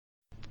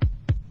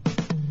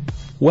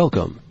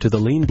Welcome to the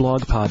Lean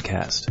Blog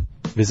Podcast.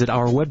 Visit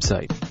our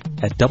website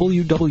at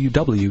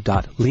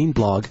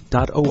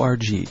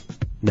www.leanblog.org.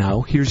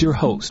 Now, here's your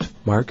host,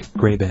 Mark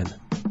Graban.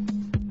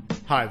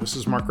 Hi, this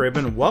is Mark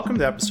Graban, and welcome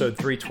to episode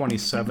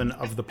 327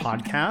 of the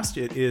podcast.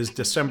 It is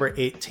December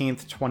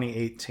 18th,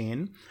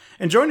 2018.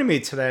 And joining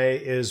me today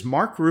is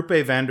Mark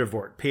Rupe van der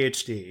Voort,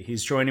 PhD.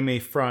 He's joining me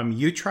from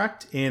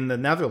Utrecht in the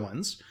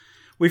Netherlands.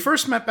 We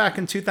first met back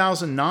in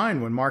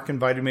 2009 when Mark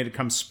invited me to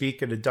come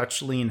speak at a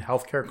Dutch Lean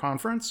healthcare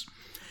conference.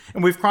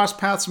 And we've crossed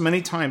paths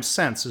many times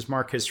since, as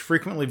Mark has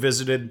frequently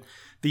visited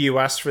the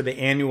US for the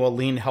annual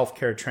Lean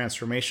Healthcare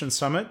Transformation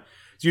Summit.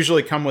 It's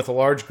usually come with a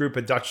large group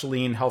of Dutch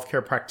Lean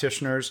healthcare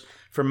practitioners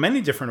from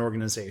many different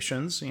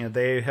organizations.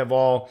 They have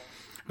all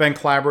been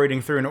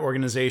collaborating through an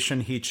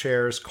organization he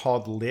chairs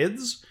called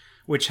LIDS,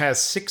 which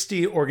has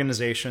 60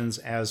 organizations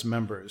as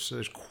members. So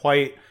there's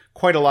quite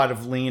a lot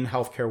of Lean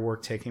healthcare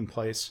work taking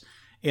place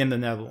in the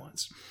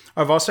Netherlands.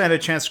 I've also had a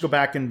chance to go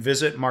back and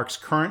visit Mark's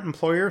current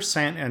employer,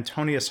 St.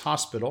 Antonius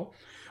Hospital,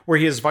 where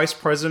he is Vice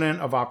President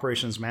of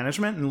Operations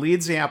Management and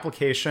leads the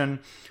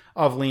application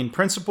of Lean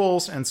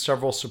principles and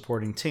several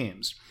supporting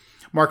teams.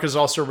 Mark has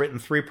also written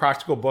 3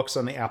 practical books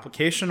on the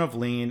application of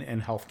Lean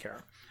in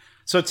healthcare.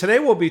 So today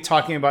we'll be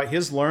talking about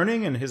his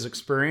learning and his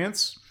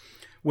experience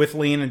with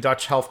Lean in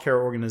Dutch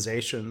healthcare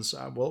organizations.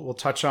 We'll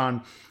touch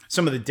on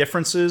some of the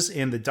differences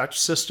in the Dutch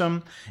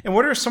system and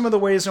what are some of the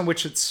ways in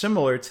which it's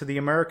similar to the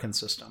American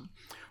system.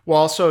 We'll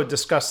also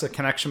discuss the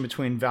connection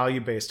between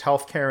value-based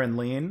healthcare and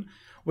Lean,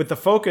 with the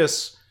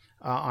focus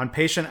on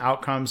patient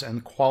outcomes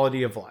and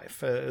quality of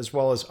life, as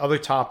well as other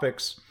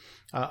topics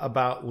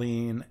about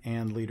Lean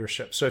and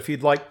leadership. So if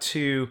you'd like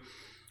to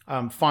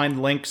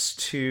find links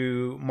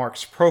to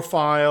Mark's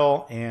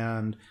profile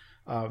and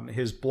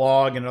his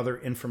blog and other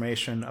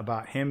information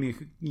about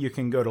him, you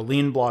can go to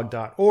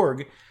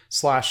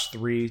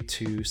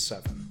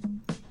leanblog.org/327.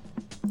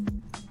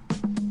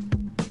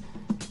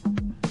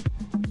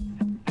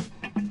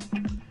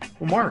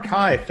 Well, Mark,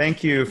 hi.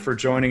 Thank you for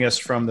joining us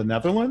from the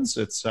Netherlands.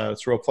 It's a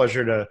real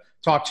pleasure to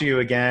talk to you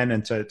again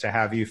and to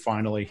have you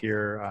finally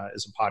here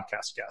as a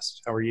podcast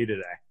guest. How are you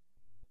today?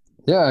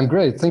 Yeah, I'm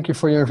great. Thank you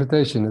for your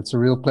invitation. It's a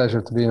real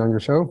pleasure to be on your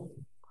show.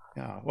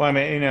 Yeah. Well, I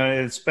mean,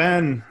 it's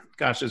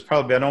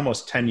probably been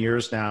almost 10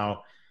 years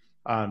now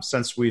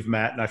since we've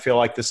met, and I feel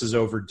like this is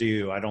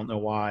overdue. I don't know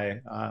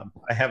why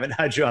I haven't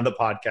had you on the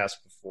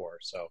podcast before.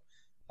 So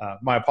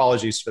my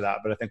apologies for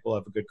that, but I think we'll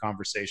have a good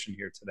conversation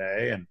here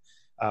today, and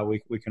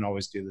we can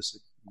always do this.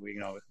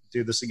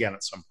 Do this again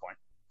at some point.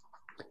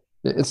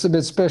 It's a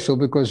bit special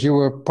because you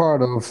were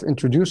part of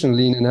introducing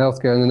Lean in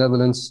healthcare in the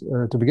Netherlands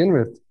to begin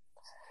with.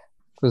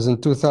 Because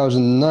in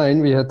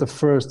 2009, we had the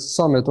first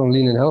summit on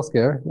Lean in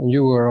healthcare, and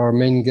you were our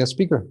main guest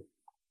speaker.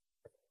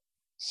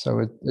 So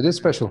it is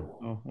special.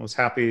 Well, I was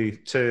happy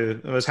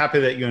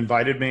that you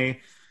invited me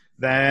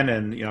then,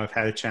 and I've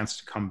had a chance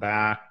to come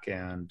back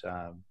and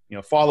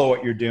follow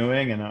what you're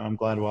doing, and I'm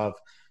glad we'll have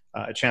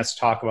a chance to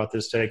talk about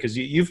this today because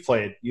you've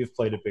played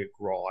a big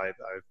role. I've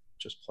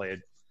just played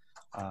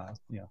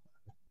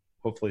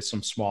hopefully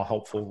some small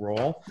helpful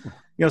role.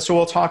 So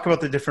we'll talk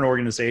about the different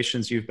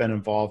organizations you've been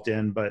involved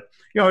in, but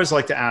I always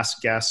like to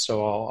ask guests,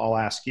 so I'll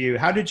ask you,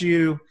 how did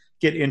you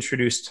get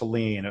introduced to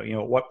Lean?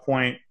 At what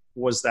point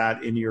was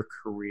that in your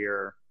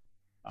career?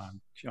 I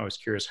was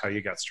curious how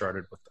you got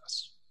started with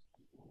this.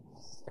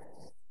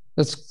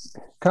 It's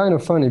kind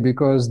of funny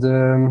because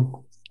there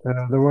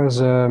was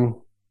a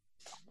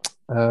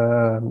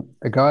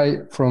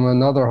guy from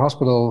another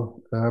hospital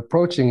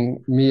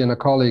approaching me and a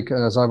colleague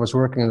as I was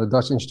working in the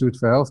Dutch Institute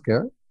for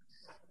Healthcare.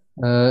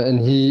 And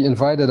he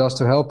invited us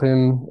to help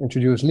him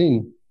introduce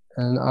Lean.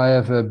 And I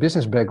have a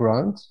business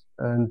background,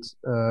 and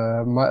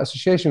my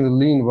association with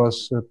Lean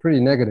was pretty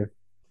negative.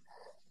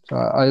 So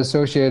I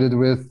associated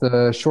with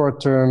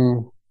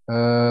short-term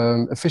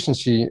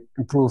efficiency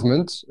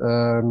improvement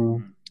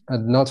and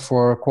not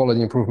for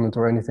quality improvement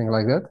or anything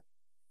like that.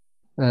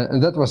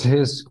 And that was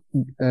his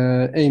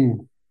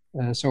aim.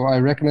 So I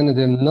recommended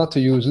him not to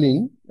use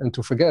Lean and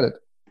to forget it.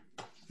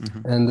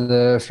 Mm-hmm. And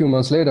a few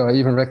months later, I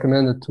even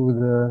recommended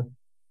to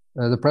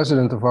the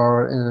president of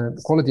our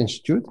Quality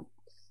Institute.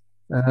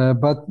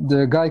 But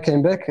the guy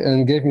came back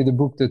and gave me the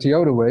book The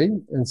Toyota Way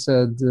and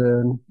said,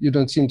 you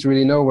don't seem to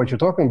really know what you're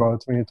talking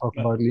about when you talk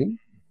about Lean.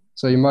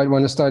 So you might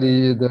want to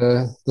study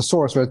the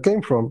source where it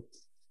came from.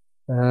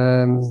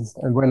 And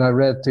when I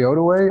read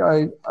Toyota Way,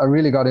 I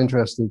really got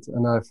interested,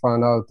 and I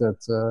found out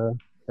that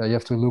you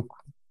have to look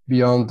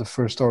beyond the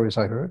first stories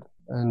I heard,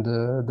 and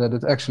that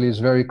it actually is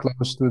very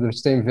close to the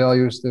same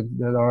values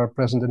that are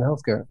present in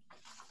healthcare.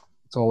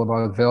 It's all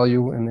about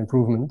value and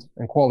improvement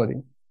and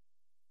quality.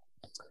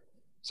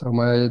 So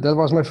that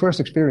was my first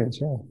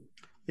experience, yeah.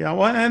 Yeah,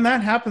 well, and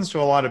that happens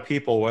to a lot of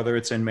people, whether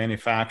it's in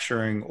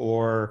manufacturing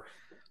or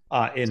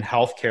in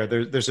healthcare.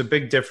 There's a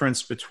big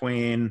difference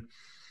between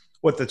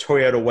what the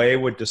Toyota Way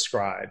would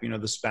describe,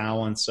 this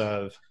balance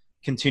of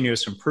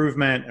continuous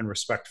improvement and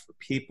respect for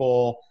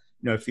people.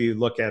 If you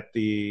look at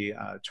the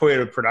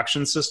Toyota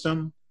production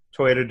system,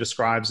 Toyota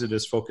describes it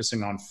as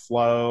focusing on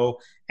flow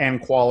and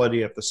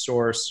quality at the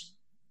source.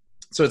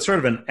 So it's sort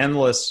of an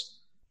endless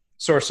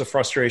source of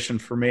frustration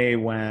for me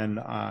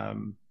when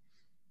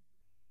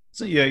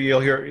so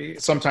you'll hear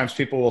sometimes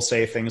people will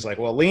say things like,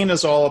 well, lean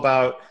is all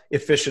about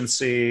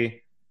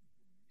efficiency.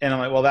 And I'm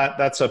like, well,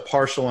 that's a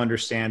partial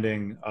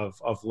understanding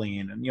of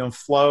lean. And,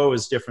 flow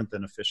is different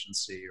than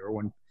efficiency. Or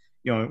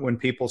when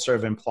people sort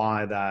of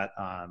imply that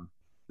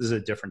this is a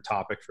different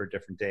topic for a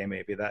different day,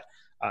 maybe that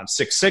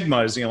Six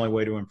Sigma is the only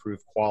way to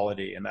improve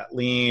quality and that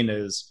lean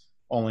is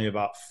only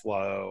about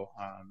flow.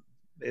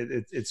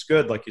 It's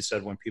good, like you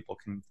said, when people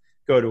can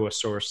go to a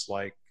source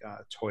like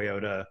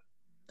Toyota,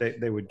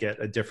 they would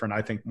get a different,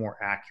 I think, more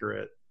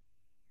accurate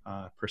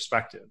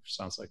perspective.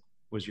 Sounds like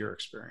was your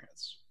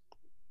experience.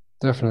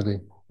 Definitely,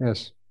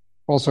 yes.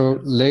 Also,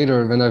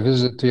 later when I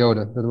visited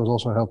Toyota, that was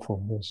also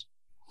helpful. Yes.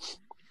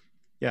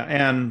 Yeah,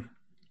 and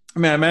I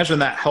mean, I imagine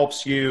that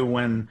helps you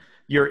when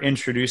you're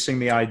introducing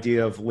the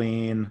idea of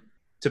lean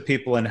to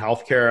people in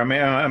healthcare. I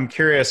mean, I'm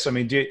curious. I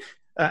mean,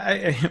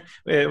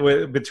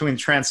 between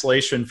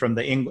translation from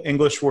the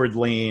English word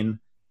lean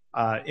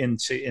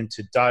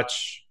into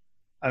Dutch,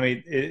 I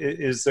mean,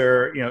 is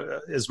there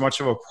as much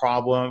of a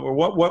problem, or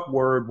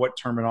what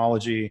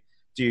terminology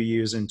do you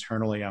use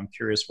internally? I'm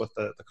curious what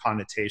the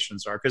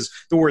connotations are, because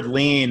the word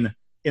lean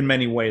in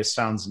many ways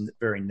sounds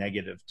very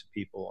negative to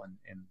people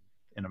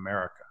in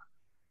America.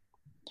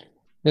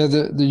 Yeah,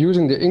 the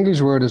using the English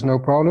word is no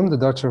problem. The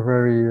Dutch are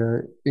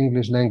very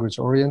English language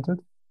oriented.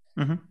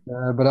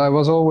 Mm-hmm. But I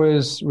was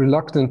always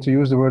reluctant to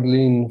use the word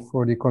lean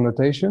for the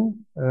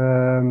connotation.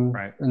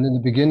 Right. And in the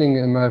beginning,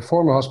 in my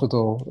former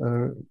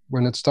hospital,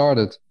 when it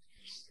started,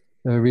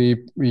 we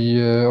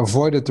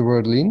avoided the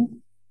word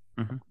lean.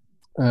 Mm-hmm.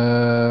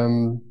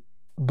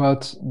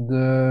 But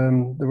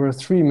there were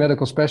 3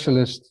 medical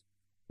specialists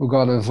who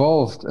got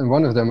involved, and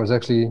one of them was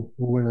actually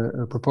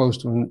who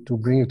proposed to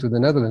bring it to the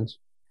Netherlands,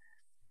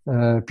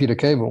 Peter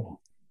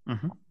Cable.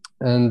 Mm-hmm.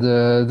 And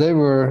they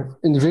were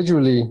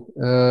individually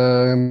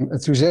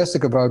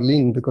enthusiastic about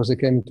lean because they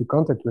came into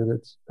contact with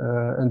it,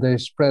 and they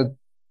spread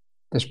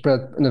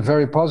in a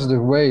very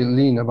positive way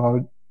lean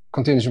about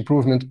continuous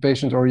improvement,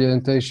 patient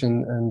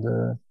orientation,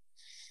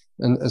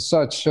 and as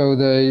such. So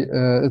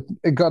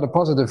it got a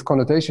positive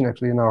connotation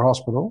actually in our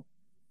hospital.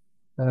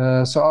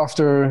 So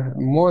after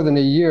more than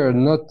a year,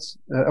 not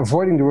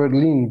avoiding the word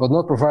lean but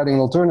not providing an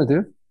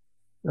alternative,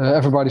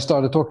 everybody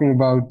started talking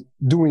about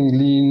doing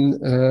lean.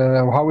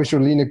 How is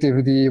your lean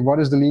activity? What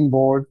is the lean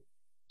board?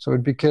 So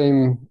it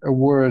became a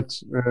word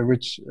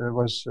which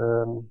was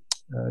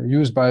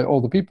used by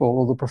all the people,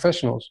 all the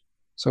professionals.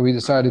 So we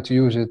decided to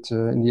use it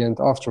in the end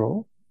after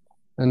all.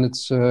 And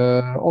it's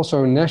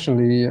also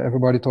nationally,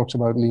 everybody talks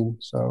about lean.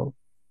 So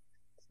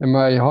in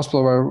my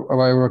hospital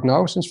where I work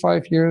now since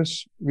 5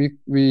 years,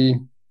 we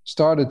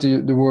started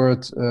the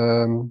word,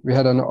 we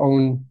had our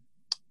own,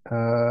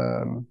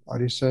 how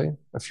do you say,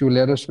 a few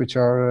letters which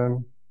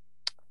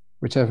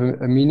have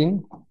a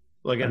meaning.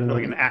 Like an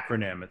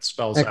acronym, it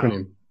spells out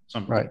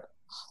something. Right.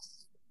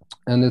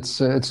 And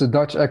it's a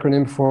Dutch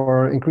acronym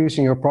for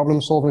increasing your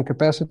problem-solving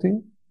capacity.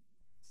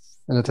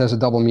 And it has a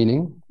double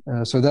meaning.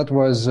 So that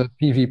was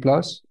PV+.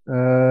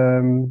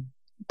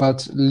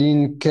 But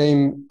lean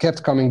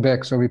kept coming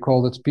back, so we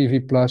called it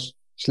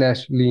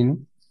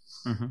PV+/lean,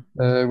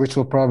 mm-hmm. Which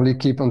will probably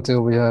keep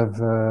until we have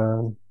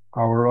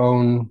our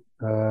own,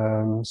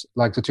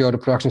 like the Toyota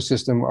production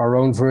system, our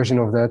own version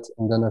of that,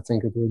 and then I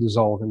think it will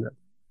dissolve in that.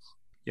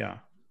 Yeah.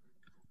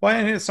 Well,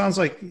 and it sounds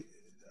like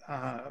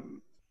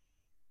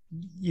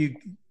you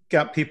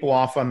got people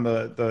off on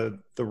the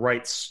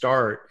right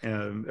start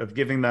of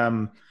giving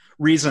them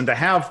reason to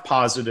have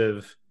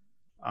positive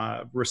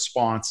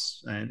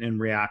response and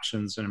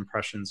reactions and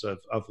impressions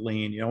of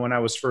lean. When I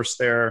was first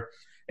there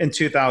in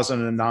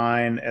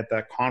 2009 at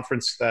that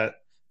conference that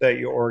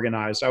you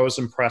organized, I was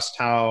impressed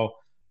how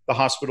the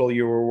hospital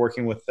you were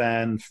working with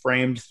then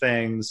framed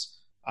things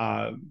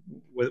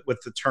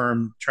with the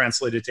term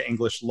translated to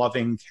English,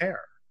 loving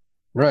care.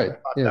 Right.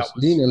 Yes.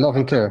 Lean and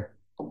loving care.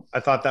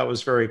 I thought that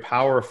was very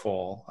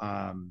powerful.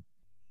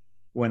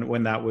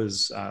 When that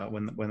was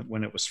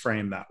when it was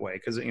framed that way,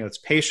 because it's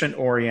patient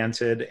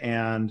oriented,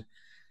 and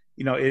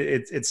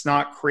it's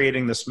not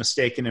creating this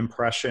mistaken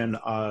impression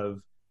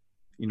of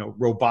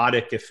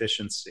robotic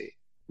efficiency.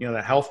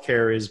 That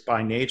healthcare is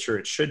by nature,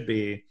 it should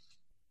be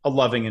a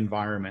loving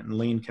environment, and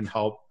lean can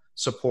help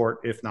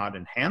support, if not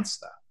enhance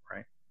that.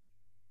 Right.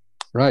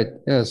 Right.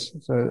 Yes.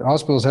 So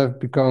hospitals have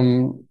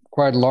become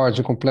quite large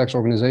and complex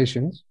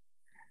organizations.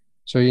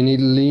 So you need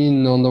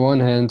lean on the one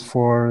hand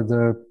for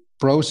the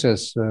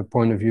process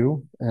point of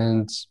view,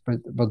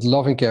 but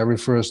loving care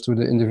refers to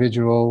the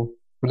individual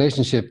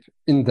relationship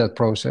in that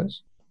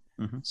process.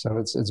 Mm-hmm. So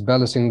it's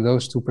balancing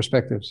those two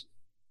perspectives.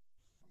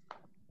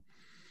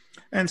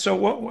 And so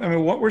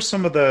what were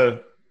some of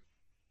the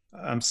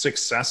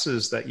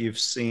successes that you've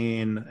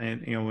seen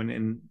and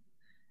in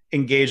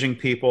engaging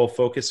people,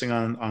 focusing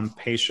on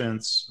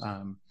patients,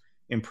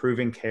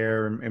 improving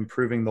care,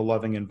 improving the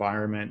loving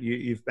environment?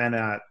 You've been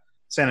at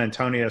San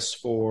Antonius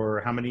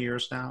for how many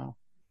years now?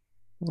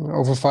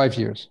 Over 5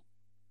 years.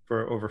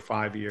 For over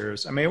 5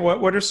 years. I mean,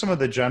 what are some of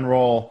the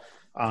general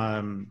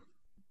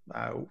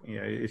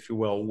if you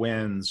will,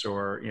 wins,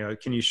 or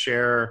can you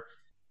share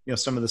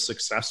some of the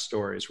success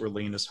stories where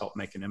Lean has helped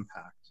make an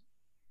impact?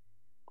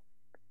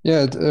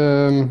 Yeah,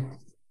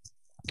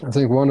 I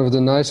think one of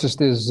the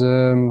nicest is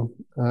I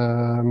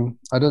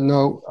don't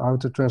know how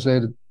to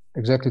translate it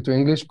exactly to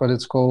English, but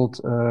it's called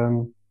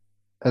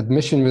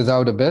admission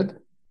without a bed.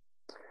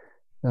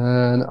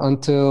 And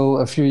until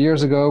a few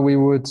years ago, we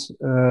would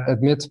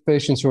admit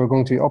patients who are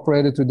going to be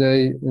operated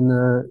today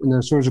in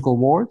a surgical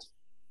ward.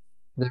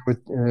 They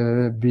would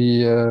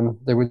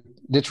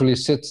literally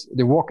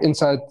they walk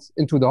inside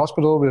into the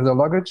hospital with their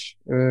luggage,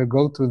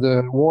 go to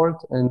the ward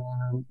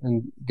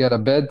and get a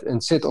bed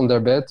and sit on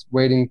their bed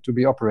waiting to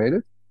be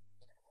operated.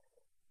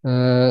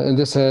 And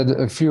this had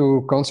a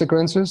few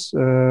consequences.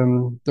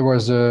 There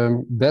was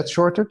a bed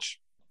shortage.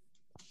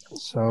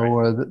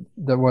 So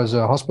there was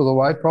a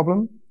hospital-wide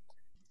problem.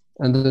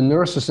 And the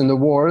nurses in the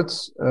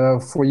wards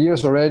for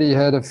years already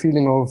had a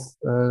feeling of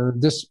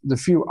the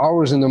few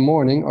hours in the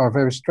morning are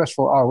very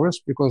stressful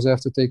hours because they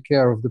have to take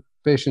care of the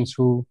patients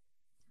who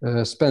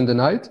spend the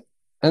night,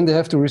 and they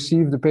have to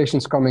receive the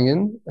patients coming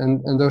in.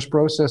 And those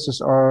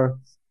processes are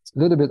a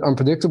little bit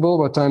unpredictable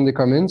by the time they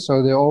come in,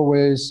 so they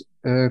always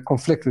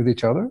conflict with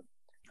each other.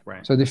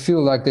 Right. So they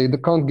feel like they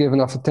can't give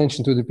enough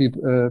attention to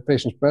the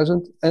patients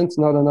present and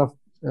not enough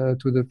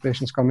to the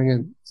patients coming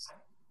in.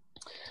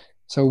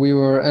 So we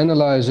were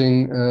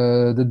analyzing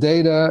the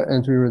data,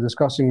 and we were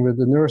discussing with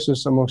the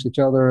nurses amongst each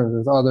other and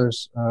with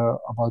others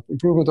about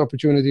improvement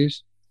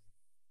opportunities.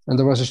 And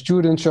there was a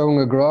student showing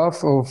a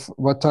graph of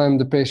what time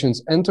the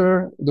patients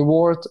enter the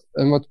ward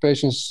and what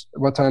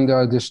time they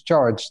are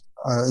discharged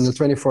in the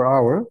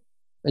 24-hour.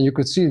 And you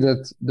could see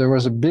that there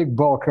was a big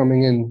bulk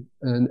coming in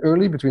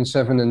early, between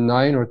 7 and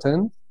 9 or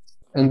 10,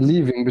 and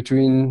leaving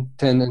between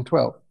 10 and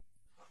 12.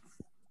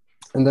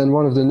 And then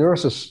one of the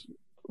nurses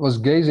was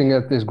gazing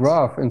at this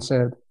graph and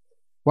said,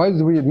 "Why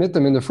did we admit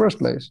them in the first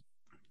place?"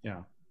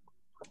 Yeah.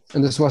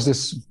 And this was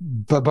this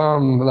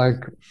ba-bam,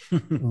 like,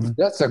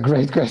 that's a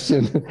great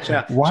question.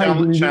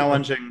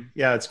 Challenging.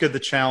 Yeah, it's good to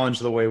challenge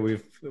the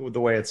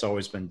way it's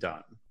always been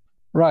done.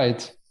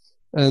 Right.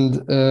 And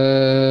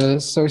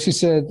so she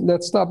said,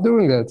 "Let's stop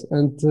doing that."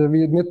 And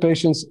we admit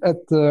patients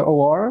at the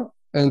OR,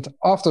 and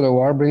after the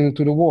OR, bring them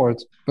to the ward.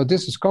 But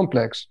this is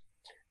complex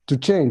to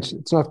change.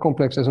 It's not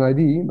complex as an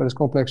idea, but it's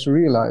complex to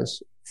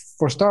realize.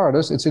 For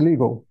starters, it's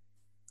illegal.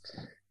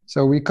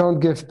 So we can't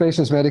give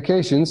patients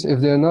medications if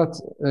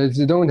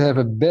they don't have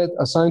a bed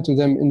assigned to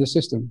them in the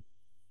system.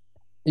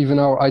 Even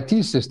our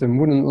IT system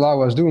wouldn't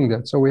allow us doing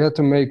that. So we had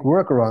to make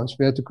workarounds.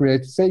 We had to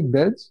create fake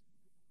beds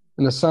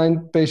and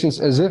assign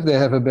patients as if they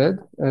have a bed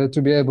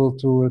to be able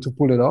to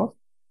pull it off.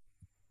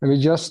 And we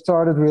just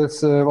started with,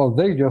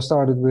 they just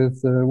started with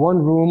one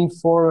room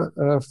for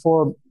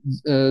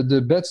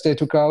the beds they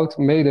took out,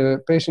 made a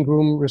patient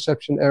room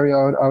reception area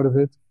out of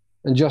it,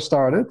 and just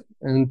started.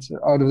 And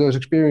out of those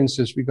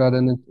experiences, we got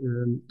an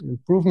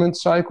improvement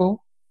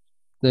cycle.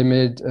 They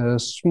made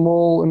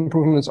small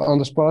improvements on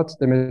the spot.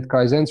 They made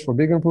Kaizens for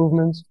big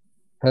improvements.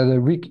 Had a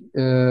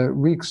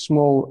week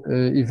small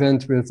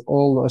event with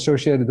all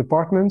associated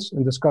departments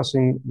and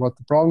discussing what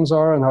the problems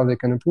are and how they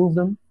can improve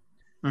them.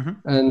 Mm-hmm.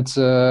 And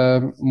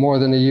more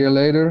than a year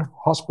later,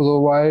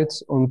 hospital-wide,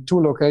 on 2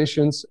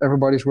 locations,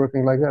 everybody's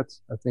working like that.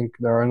 I think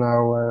there are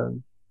now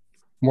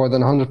more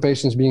than 100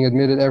 patients being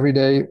admitted every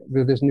day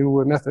with this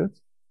new method,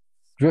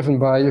 driven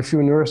by a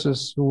few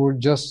nurses who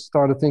just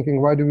started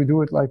thinking, why do we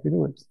do it like we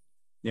do it?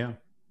 Yeah.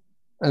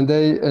 And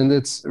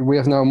we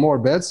have now more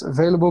beds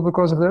available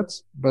because of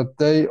that, but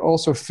they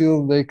also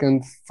feel they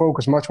can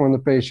focus much more on the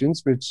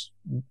patients,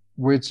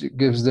 which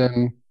gives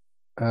them,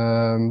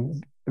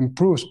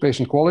 improves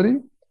patient quality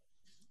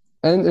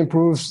and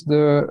improves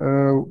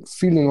the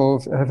feeling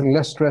of having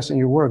less stress in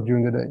your work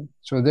during the day.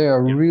 So they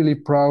are really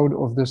proud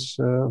of this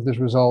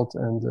result,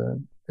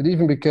 and it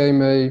even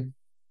became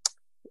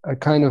a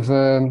kind of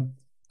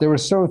they were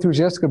so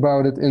enthusiastic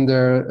about it in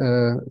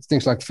their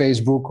things like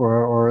Facebook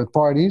or at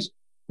parties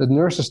that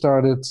nurses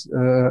started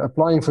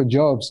applying for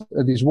jobs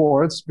at these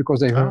wards because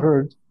they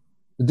heard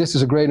that this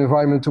is a great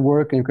environment to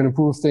work and you can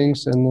improve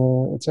things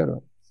and etc.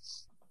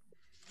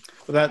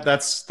 Well,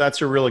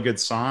 that's a really good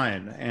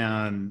sign,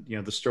 and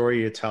the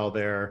story you tell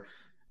there,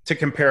 to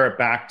compare it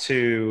back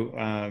to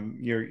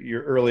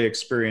your early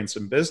experience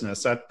in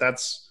business,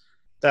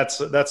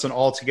 that's an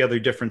altogether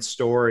different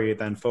story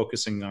than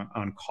focusing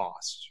on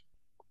cost.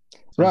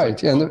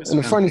 Right, and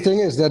the funny thing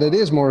is that it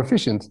is more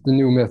efficient, the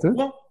new method.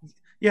 Well,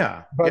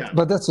 yeah,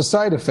 but that's a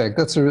side effect.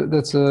 That's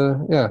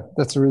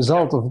a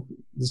result of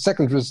the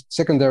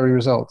secondary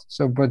result.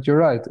 So, but you're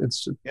right.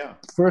 It's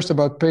first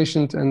about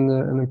patient and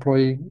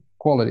employee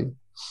quality.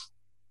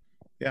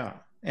 Yeah,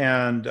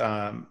 and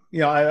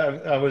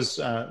I was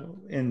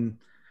in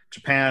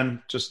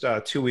Japan just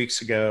 2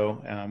 weeks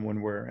ago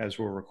as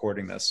we're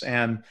recording this,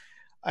 and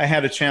I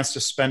had a chance to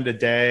spend a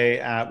day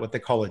at what they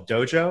call a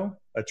dojo,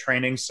 a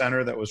training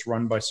center that was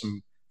run by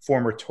some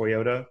former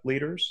Toyota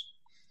leaders.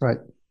 Right.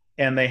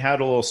 And they had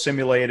a little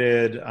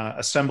simulated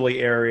assembly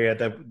area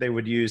that they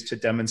would use to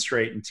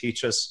demonstrate and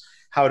teach us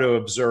how to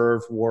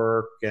observe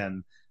work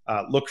and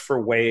look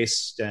for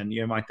waste. And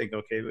you might think,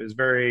 okay, it was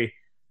very,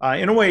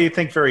 in a way, you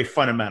think very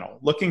fundamental,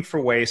 looking for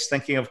waste,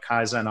 thinking of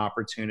Kaizen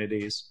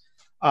opportunities.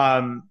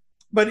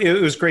 But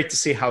it was great to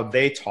see how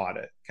they taught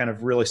it, kind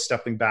of really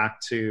stepping back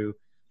to,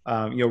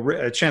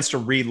 a chance to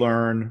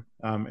relearn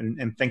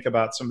and think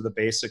about some of the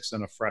basics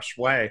in a fresh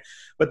way.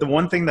 But the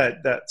one thing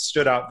that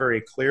stood out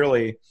very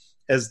clearly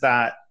is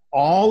that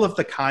all of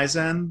the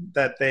Kaizen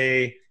that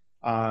they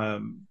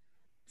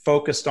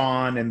focused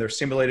on in their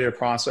simulated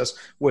process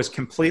was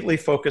completely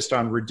focused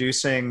on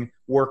reducing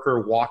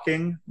worker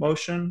walking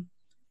motion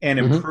and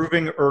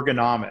improving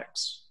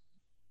ergonomics.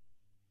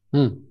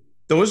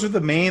 Those are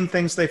the main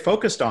things they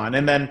focused on.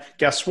 And then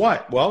guess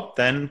what? Well,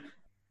 then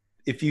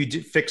if you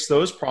fix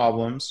those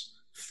problems,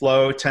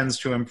 flow tends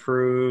to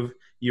improve,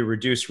 you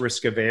reduce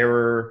risk of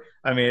error.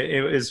 I mean,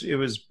 it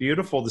was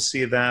beautiful to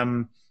see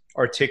them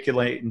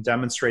articulate and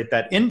demonstrate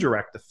that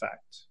indirect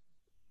effect,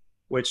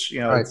 which,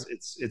 right.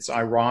 it's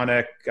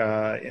ironic,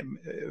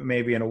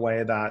 maybe in a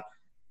way that,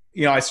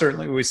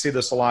 we see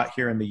this a lot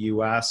here in the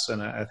US,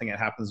 and I think it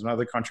happens in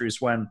other countries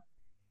when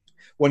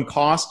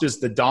cost is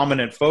the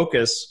dominant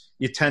focus,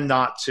 you tend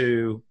not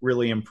to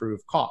really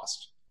improve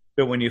cost.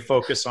 But when you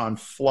focus on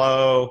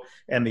flow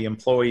and the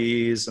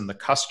employees and the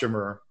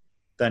customer,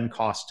 then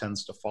cost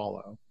tends to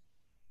follow.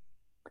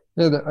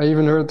 Yeah, I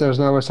even heard there's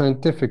now a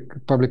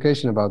scientific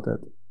publication about that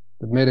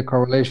made a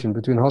correlation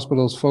between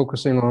hospitals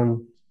focusing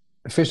on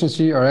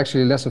efficiency are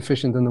actually less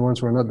efficient than the ones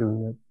who are not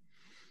doing that.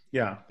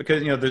 Yeah,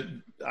 because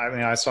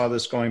I saw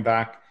this going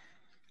back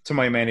to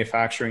my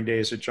manufacturing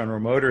days at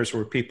General Motors,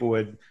 where people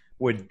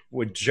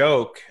would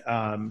joke,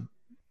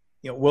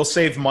 we'll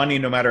save money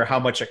no matter how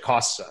much it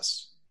costs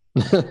us,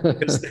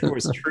 because there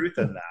was truth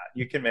in that.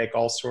 You can make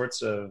all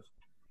sorts of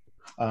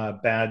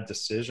bad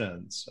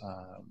decisions.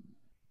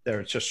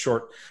 There's just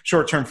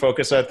short-term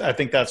focus. I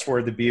think that's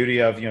where the beauty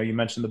of, you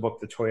mentioned the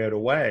book, The Toyota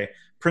Way.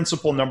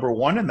 Principle number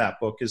 1 in that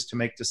book is to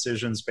make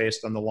decisions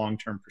based on the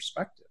long-term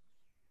perspective.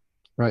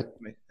 Right.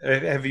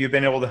 Have you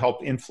been able to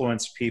help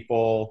influence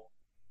people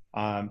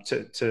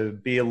to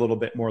be a little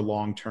bit more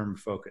long-term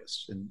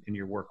focused in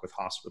your work with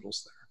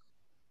hospitals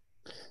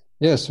there?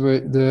 Yes.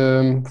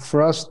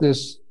 For us,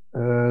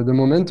 the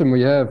momentum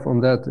we have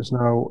on that is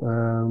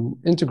now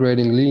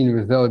integrating lean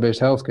with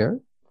value-based healthcare.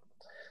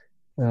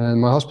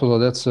 And my hospital,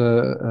 that's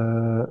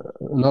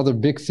another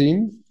big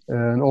theme.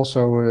 And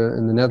also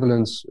in the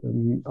Netherlands,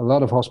 a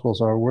lot of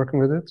hospitals are working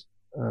with it.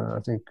 I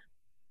think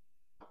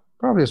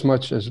probably as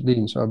much as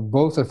lean. So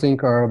both, I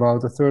think, are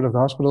about a third of the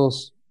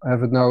hospitals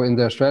have it now in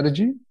their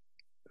strategy,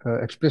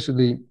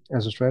 explicitly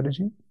as a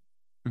strategy.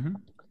 Mm-hmm.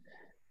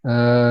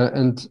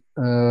 And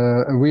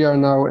we are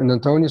now in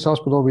Antonius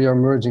Hospital, we are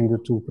merging the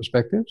two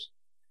perspectives.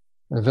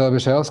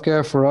 Value-based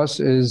healthcare for us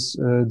is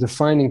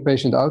defining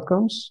patient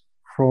outcomes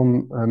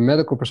from a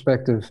medical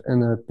perspective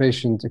and a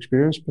patient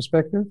experience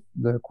perspective,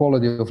 the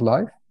quality of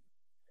life,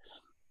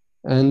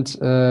 and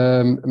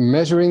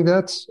measuring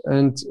that,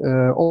 and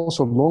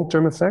also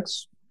long-term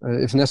effects,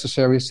 if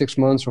necessary, 6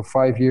 months or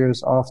 5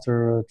 years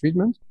after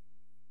treatment,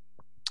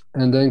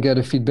 and then get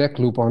a feedback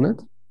loop on it,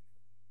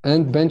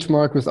 and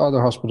benchmark with other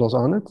hospitals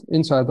on it,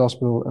 inside the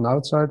hospital and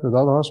outside with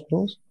other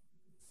hospitals,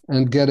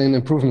 and get an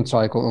improvement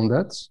cycle on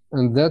that.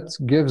 And that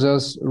gives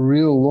us a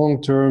real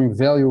long-term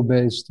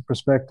value-based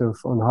perspective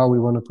on how we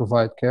want to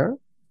provide care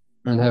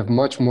and have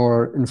much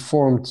more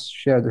informed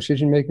shared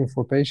decision-making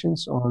for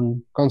patients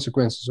on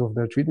consequences of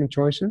their treatment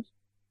choices.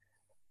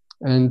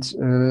 And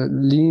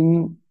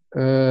lean,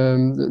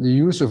 the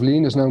use of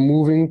lean is now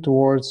moving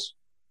towards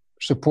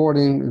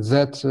supporting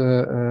that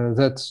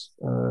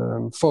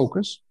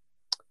focus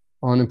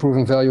on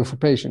improving value for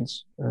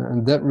patients.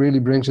 And that really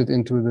brings it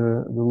into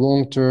the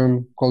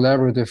long-term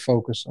collaborative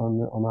focus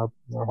on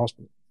our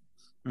hospital.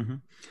 Mm-hmm.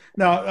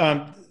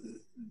 Now,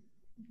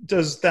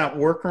 does that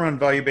work around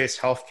value-based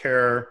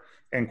healthcare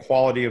and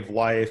quality of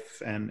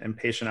life and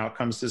patient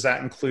outcomes, does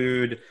that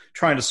include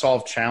trying to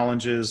solve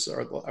challenges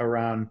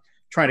around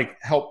trying to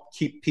help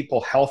keep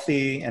people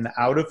healthy and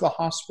out of the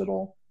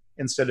hospital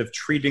instead of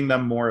treating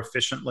them more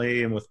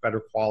efficiently and with better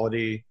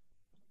quality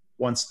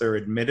once they're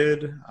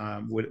admitted?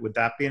 Would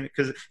that be,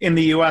 because in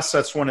the US,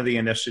 that's one of the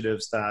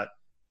initiatives that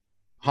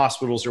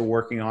hospitals are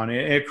working on.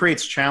 It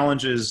creates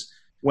challenges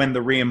when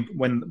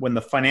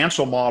the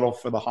financial model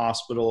for the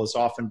hospital is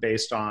often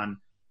based on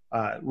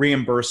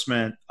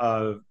reimbursement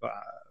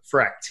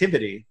for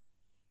activity,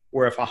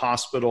 where if a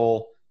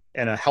hospital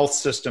and a health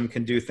system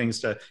can do things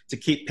to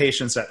keep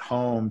patients at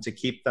home, to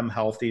keep them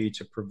healthy,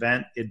 to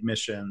prevent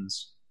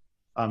admissions,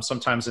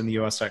 sometimes in the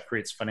US that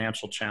creates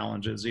financial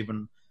challenges,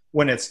 even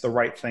when it's the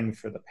right thing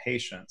for the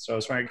patient. So I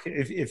was wondering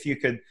if you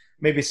could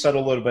maybe set a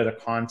little bit of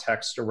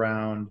context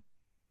around,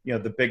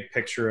 the big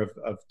picture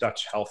of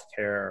Dutch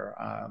healthcare.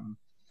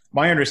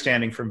 My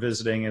understanding from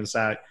visiting is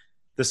that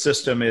the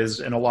system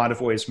is in a lot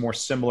of ways more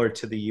similar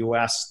to the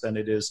US than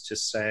it is to,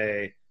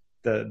 say,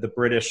 the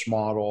British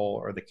model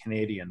or the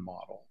Canadian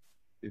model.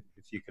 If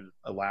you could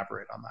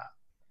elaborate on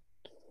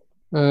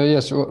that.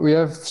 Yes, we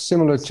have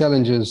similar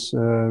challenges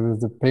with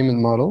the payment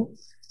model.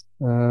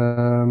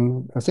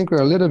 I think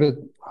we're a little bit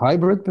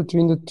hybrid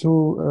between the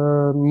two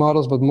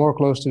models, but more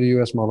close to the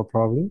US model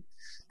probably.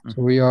 Mm-hmm.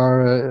 So we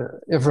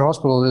are, every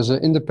hospital is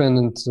an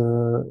independent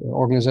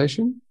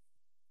organization.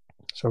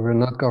 So we're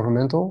not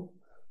governmental.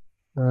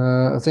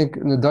 I think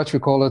in the Dutch we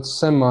call it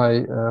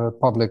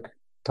semi-public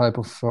type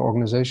of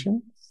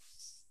organization.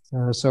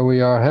 So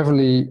we are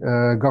heavily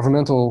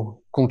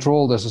governmental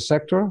controlled as a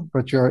sector,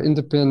 but you are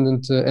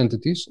independent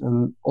entities,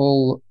 and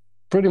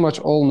pretty much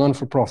all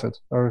non-for-profit.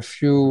 There are a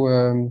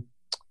few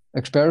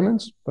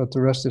experiments, but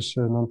the rest is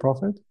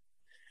non-profit.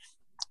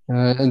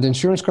 And the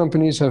insurance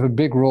companies have a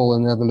big role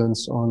in the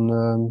Netherlands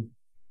on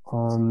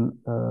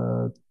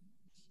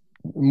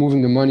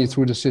moving the money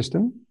through the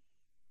system.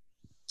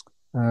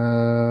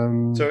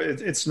 So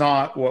it's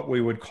not what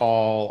we would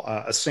call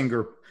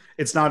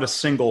it's not a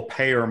single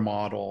payer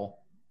model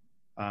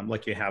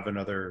like you have in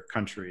other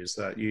countries,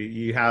 that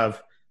you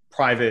have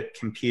private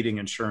competing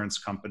insurance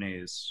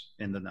companies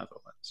in the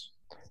Netherlands.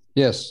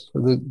 Yes,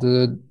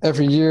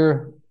 every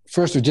year,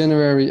 1st of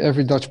January,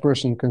 every Dutch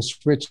person can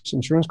switch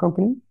insurance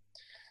company.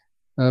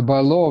 By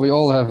law, we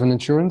all have an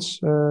insurance,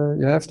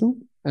 you have to,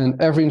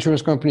 and every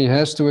insurance company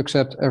has to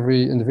accept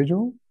every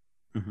individual.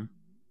 Mm-hmm.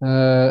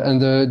 And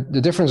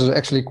the difference is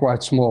actually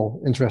quite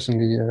small,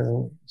 interestingly.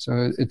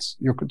 So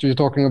you're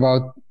talking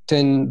about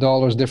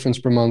 $10 difference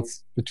per month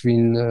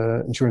between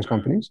insurance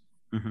companies.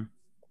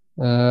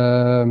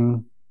 Mm-hmm.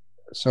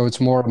 So it's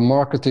more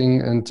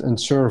marketing and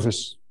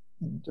service.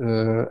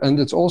 And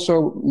it's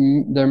also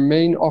their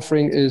main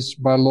offering is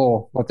by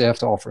law what they have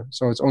to offer.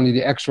 So it's only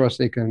the extras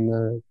they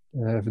can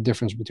have a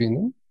difference between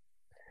them.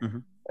 Mm-hmm.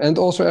 And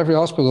also every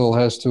hospital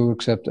has to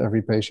accept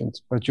every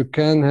patient. But you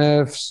can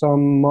have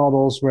some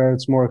models where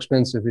it's more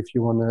expensive if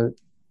you want to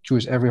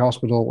choose every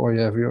hospital, or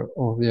you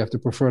have the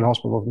preferred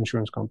hospital of the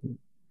insurance company.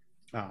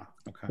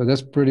 Okay. So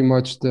that's pretty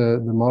much the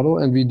model.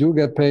 And we do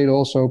get paid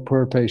also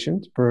per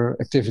patient, per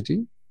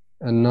activity,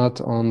 and not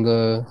on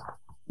the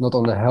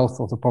health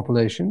of the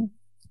population.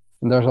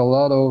 And there's a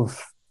lot of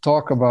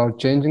talk about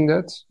changing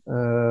that,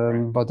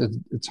 but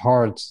it's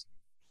hard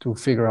to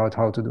figure out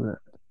how to do that.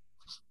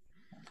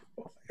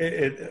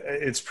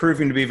 It's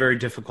proving to be very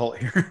difficult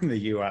here in the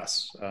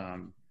U.S.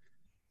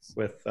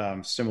 With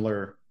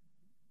similar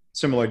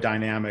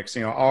dynamics.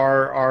 You know,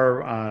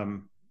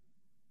 our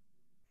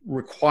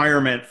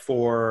requirement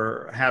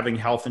for having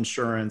health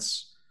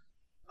insurance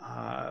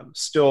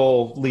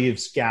still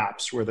leaves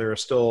gaps where there are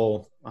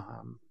still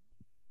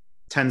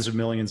tens of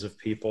millions of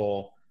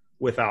people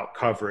without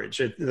coverage.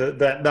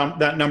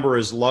 That number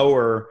is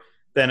lower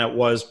than it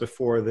was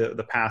before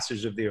the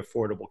passage of the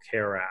Affordable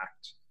Care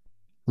Act.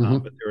 Mm-hmm.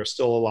 But there are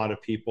still a lot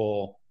of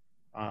people,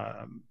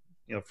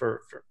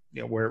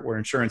 where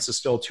insurance is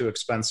still too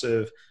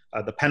expensive.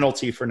 The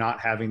penalty for not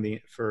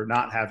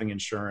having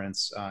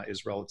insurance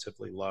is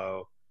relatively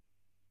low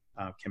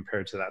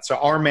compared to that. So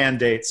our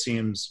mandate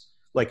seems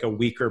like a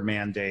weaker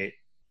mandate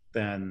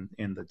than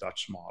in the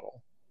Dutch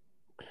model.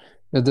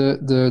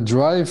 The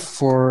drive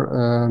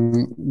for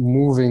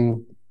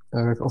moving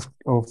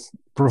of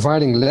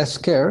providing less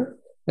care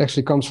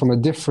actually comes from a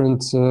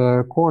different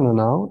corner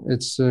now.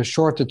 It's a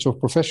shortage of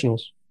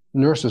professionals,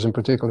 nurses in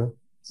particular.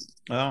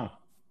 Oh.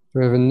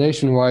 We have a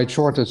nationwide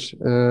shortage,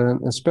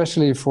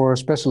 especially for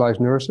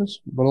specialized nurses,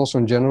 but also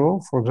in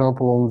general, for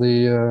example, on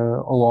the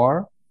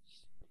OR.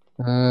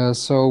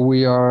 So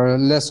we are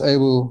less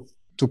able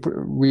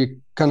we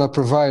cannot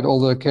provide all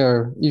the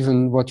care,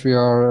 even what we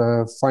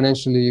are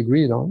financially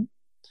agreed on.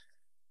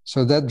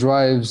 So that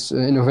drives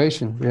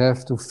innovation. We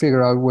have to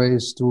figure out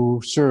ways to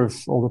serve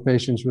all the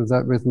patients with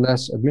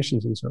less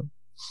admissions and so.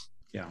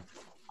 Yeah.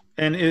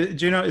 And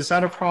is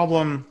that a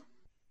problem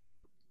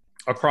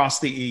across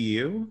the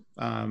EU?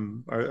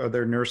 Are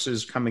there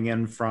nurses coming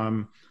in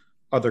from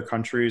other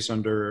countries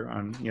kind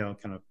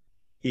of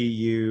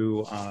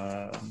EU,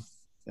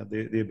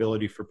 the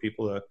ability for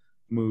people to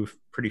move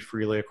pretty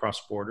freely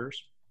across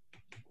borders?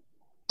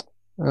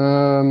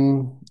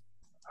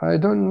 I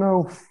don't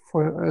know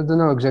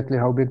exactly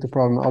how big the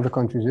problem in other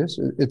countries is.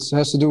 It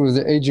has to do with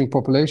the aging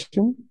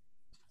population.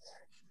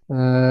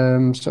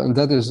 And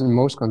that is in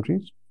most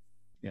countries.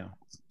 Yeah.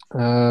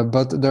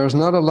 But there's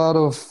not a lot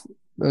of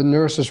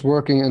nurses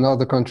working in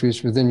other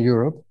countries within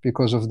Europe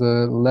because of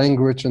the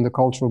language and the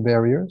cultural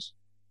barriers.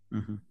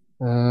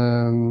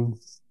 Mm-hmm.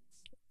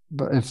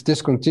 But if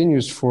this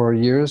continues for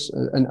years,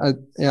 and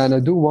I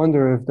do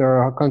wonder if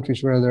there are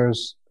countries where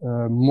there's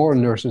more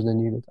nurses than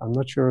needed. I'm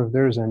not sure if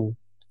there's any.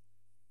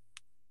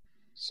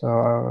 So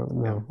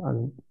no, I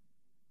don't.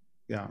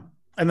 Yeah,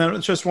 and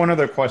then just one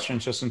other question,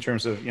 just in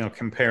terms of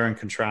compare and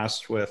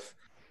contrast with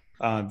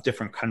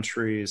different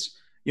countries.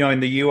 In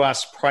the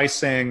U.S.,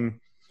 pricing,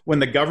 when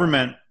the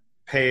government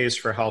pays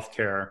for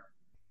healthcare,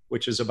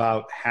 which is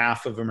about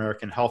half of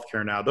American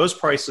healthcare now, those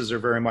prices are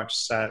very much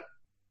set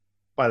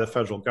by the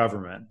federal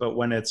government. But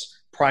when it's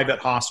private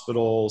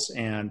hospitals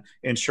and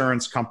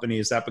insurance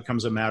companies, that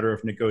becomes a matter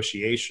of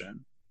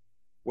negotiation.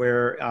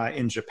 Where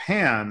in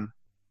Japan,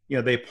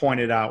 they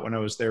pointed out when I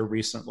was there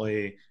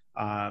recently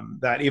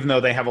that even though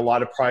they have a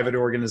lot of private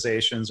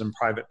organizations and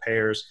private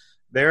payers,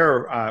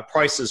 their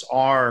prices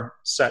are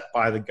set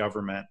by the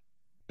government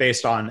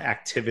based on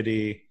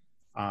activity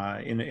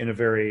in a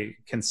very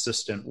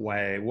consistent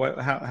way.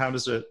 How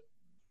does it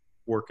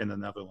work in the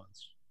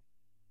Netherlands?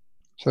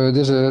 So it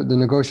is the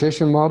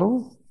negotiation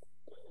model,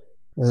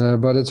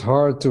 but it's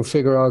hard to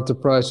figure out the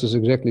prices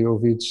exactly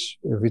of each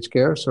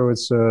care. So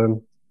it's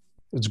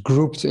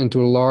grouped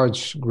into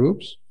large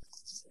groups,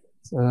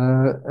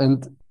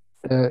 and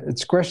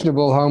it's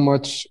questionable how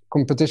much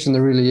competition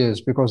there really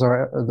is, because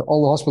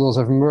all the hospitals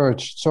have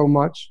merged so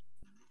much.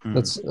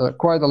 That's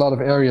quite a lot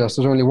of areas.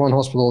 There's only one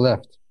hospital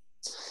left,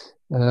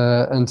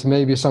 and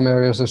maybe some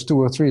areas there's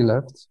 2 or 3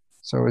 left.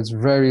 So it's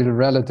very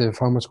relative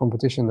how much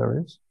competition there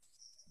is.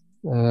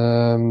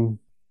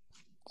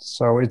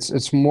 So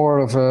it's more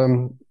of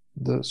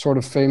the sort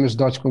of famous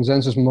Dutch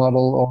consensus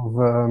model of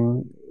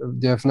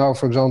they have now,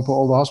 for example,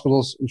 all the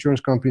hospitals,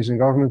 insurance companies, and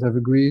government have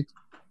agreed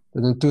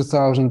that in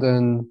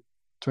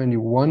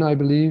 2021, I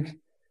believe,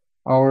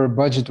 our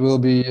budget will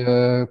be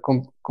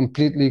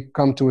completely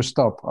come to a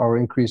stop, our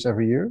increase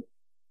every year.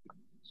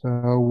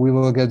 So we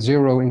will get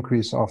 0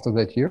 increase after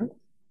that year.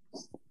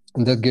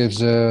 And that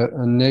gives a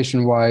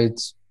nationwide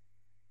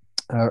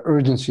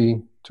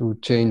urgency to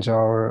change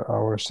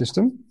our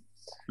system.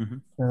 Mm-hmm.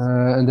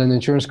 And then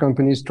insurance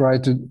companies try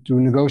to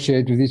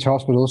negotiate with each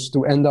hospitals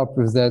to end up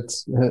with that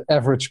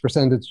average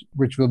percentage,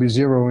 which will be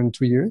 0 in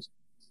 2 years.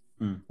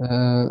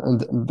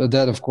 But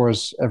that, of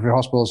course, every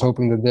hospital is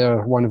hoping that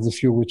they're one of the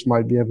few which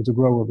might be able to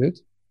grow a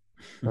bit.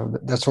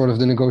 That's sort of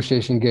the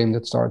negotiation game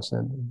that starts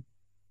then.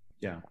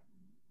 Yeah.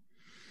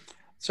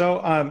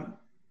 So,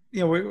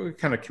 we're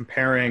kind of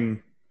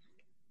comparing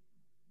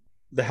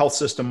the health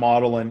system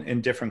model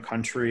in different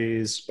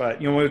countries, but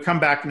when we come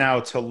back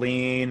now to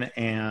lean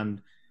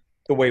and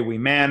the way we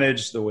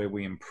manage, the way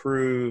we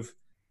improve,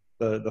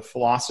 the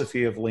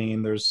philosophy of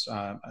lean, there's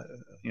a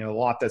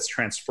lot that's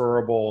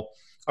transferable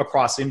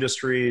across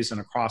industries and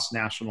across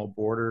national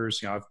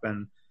borders. I've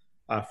been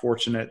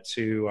fortunate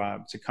to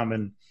come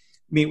and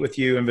meet with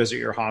you and visit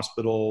your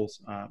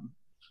hospitals a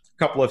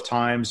couple of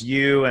times.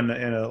 You and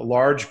a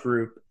large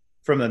group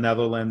from the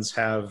Netherlands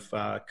have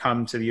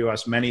come to the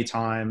U.S. many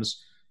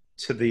times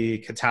to the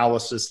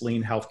Catalysis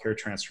Lean Healthcare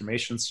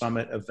Transformation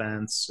Summit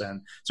events.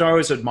 And so I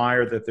always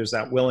admire that there's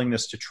that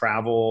willingness to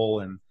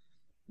travel and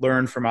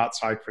learn from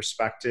outside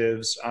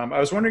perspectives. I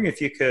was wondering if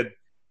you could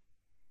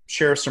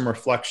share some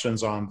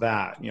reflections on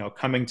that,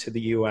 coming to the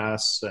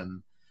U.S.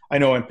 And I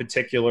know in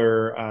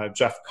particular,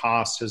 Jeff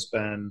Koss has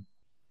been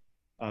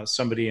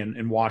somebody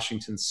in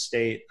Washington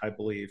State, I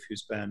believe,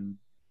 who's been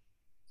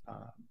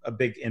a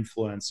big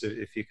influence.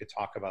 If you could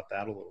talk about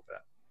that a little bit.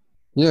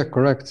 Yeah,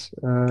 correct.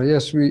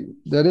 Yes,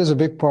 that is a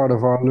big part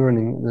of our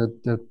learning,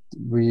 that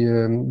we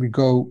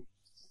go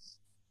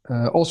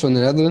also in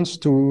the Netherlands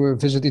to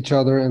visit each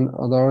other and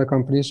other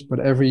companies, but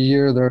every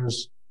year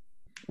there's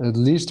at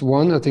least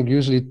one, I think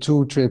usually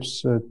 2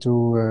 trips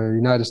to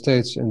United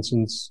States, and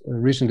since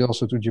recently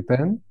also to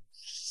Japan.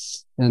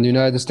 And the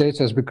United States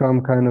has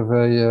become kind of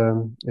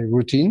a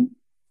routine.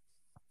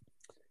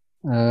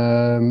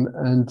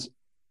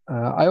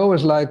 I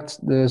always liked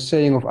the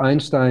saying of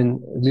Einstein,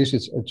 at least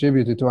it's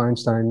attributed to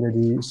Einstein, that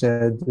he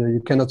said,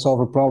 you cannot solve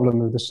a problem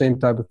with the same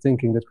type of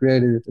thinking that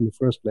created it in the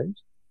first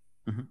place.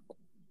 Mm-hmm.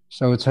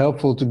 So it's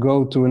helpful to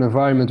go to an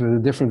environment with a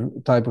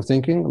different type of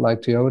thinking, like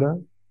Toyota,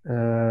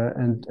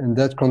 and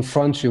that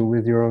confronts you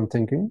with your own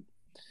thinking.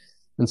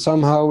 And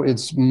somehow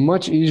it's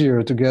much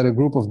easier to get a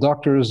group of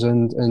doctors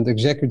and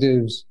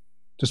executives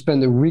to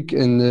spend a week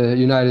in the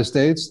United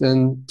States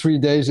than 3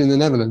 days in the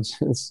Netherlands.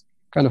 It's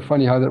kind of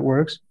funny how that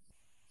works.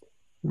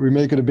 We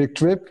make it a big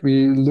trip.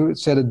 We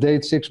set a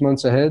date 6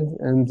 months ahead,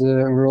 and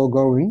we're all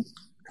going.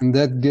 And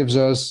that gives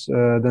us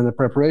then a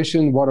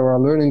preparation. What are our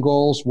learning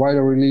goals? Why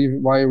are we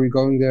leaving? Why are we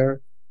going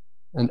there?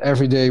 And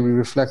every day we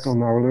reflect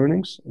on our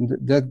learnings. And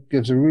that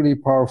gives a really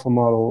powerful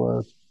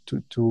model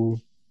to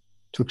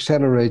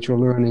accelerate your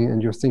learning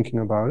and your thinking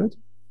about it.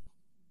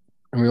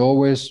 And we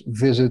always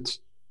visit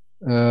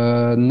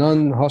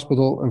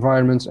non-hospital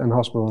environments and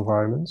hospital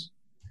environments.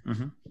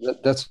 Mm-hmm.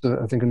 That's,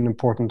 I think, an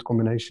important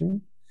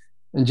combination.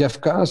 And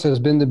Jeff Koss has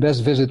been the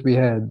best visit we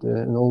had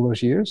in all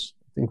those years.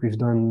 I think we've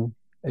done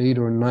 8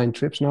 or 9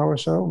 trips now or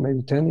so,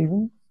 maybe 10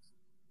 even.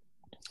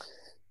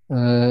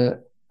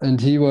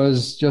 And he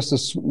was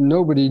just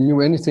nobody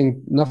knew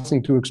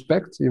nothing to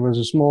expect. He was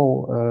a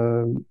small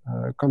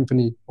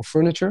company of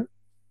furniture.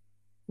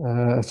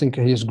 I think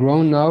he has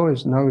grown now.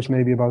 Now he's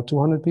maybe about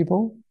 200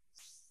 people.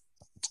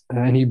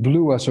 And he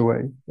blew us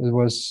away. It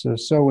was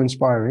so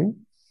inspiring.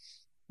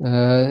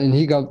 And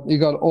he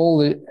got all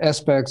the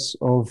aspects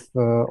of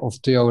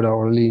Toyota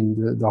or Lean,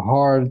 the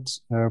hard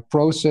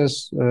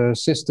process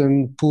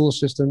system, pool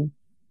system.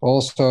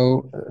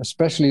 Also,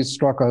 especially it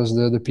struck us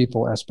the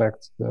people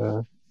aspect,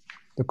 the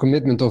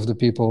commitment of the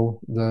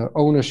people, the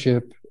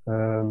ownership,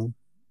 how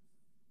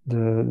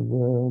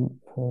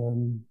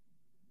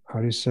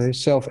do you say,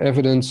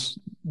 self-evidence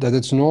that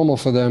it's normal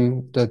for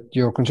them that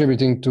you're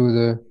contributing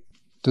to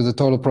the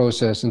total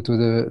process and to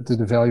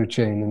the value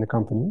chain in the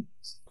company.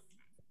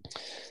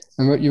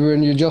 And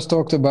when you just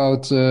talked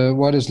about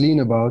what is lean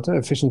about,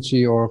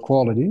 efficiency or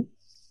quality.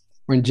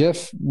 When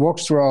Jeff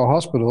walks through our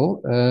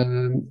hospital,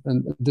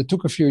 and it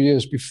took a few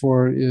years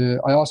before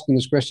I asked him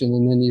this question,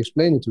 and then he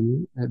explained it to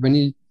me.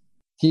 When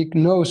he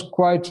knows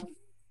quite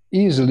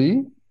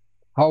easily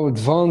how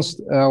advanced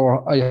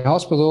a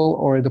hospital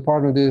or a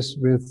department is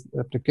with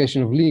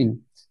application of lean.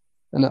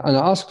 And I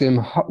asked him,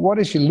 what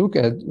does he look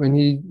at when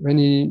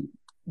he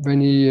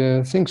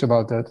thinks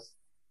about that?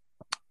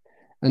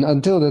 And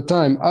until that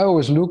time, I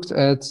always looked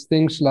at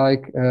things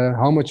like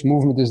how much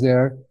movement is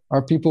there?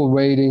 Are people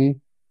waiting?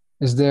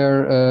 Is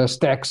there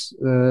stacks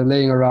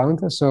laying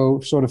around? So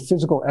sort of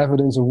physical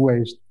evidence of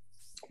waste.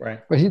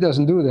 Right. But he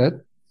doesn't do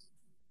that.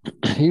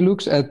 He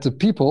looks at the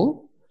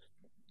people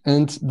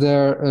and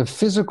their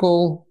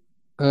physical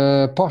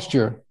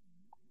posture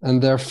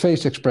and their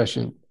face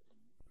expression.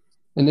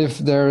 And if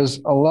there's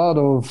a lot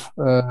of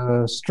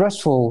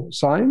stressful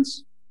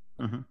signs,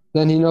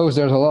 then he knows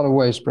there's a lot of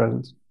waste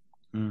present.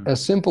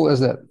 As simple as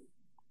that.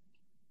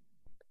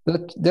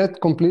 That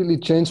completely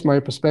changed my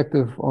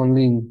perspective on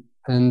lean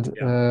and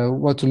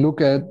what to look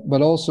at.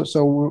 But also,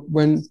 so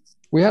when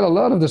we had a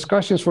lot of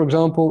discussions, for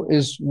example,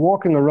 is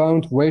walking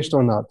around waste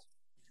or not?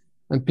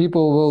 And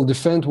people will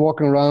defend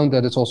walking around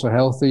that it's also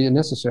healthy and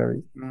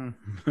necessary.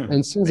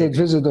 And since that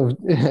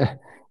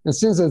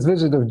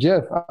visit of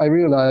Jeff, I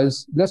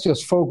realized let's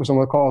just focus on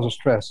what causes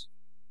stress.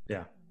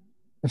 Yeah.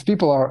 If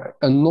people are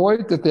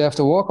annoyed that they have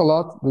to walk a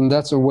lot, then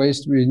that's a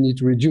waste we need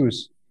to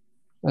reduce.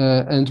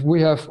 And we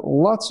have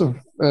lots of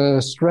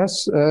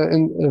stress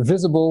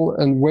visible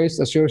and waste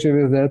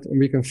associated with that, and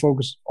we can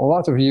focus a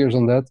lot of years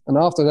on that. And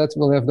after that,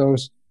 we'll have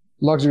those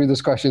luxury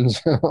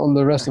discussions on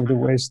the rest of the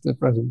waste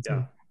present.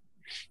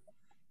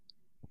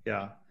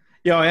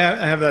 Yeah,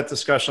 I have that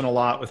discussion a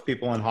lot with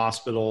people in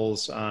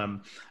hospitals. I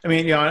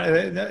mean,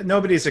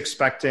 nobody's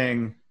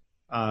expecting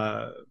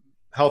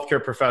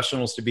healthcare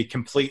professionals to be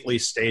completely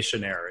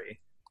stationary.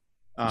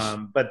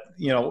 But,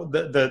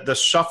 the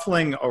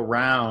shuffling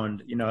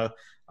around,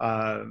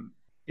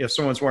 if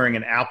someone's wearing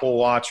an Apple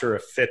Watch or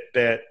a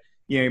Fitbit,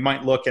 you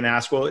might look and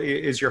ask, well,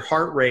 is your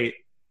heart rate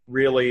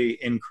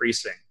really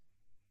increasing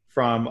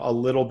from a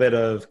little bit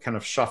of kind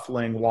of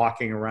shuffling,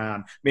 walking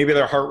around? Maybe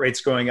their heart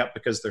rate's going up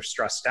because they're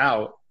stressed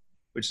out,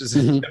 which is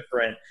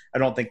different. I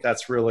don't think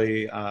that's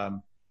really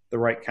the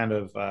right kind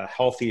of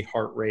healthy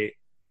heart rate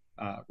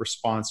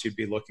response you'd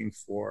be looking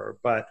for.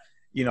 But,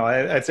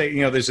 I'd say,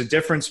 there's a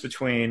difference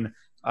between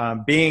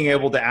being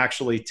able to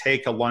actually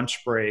take a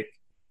lunch break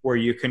where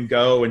you can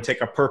go and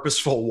take a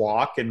purposeful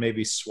walk and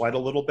maybe sweat a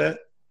little bit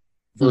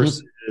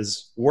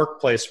versus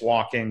workplace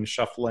walking,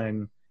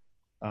 shuffling,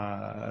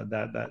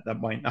 that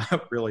might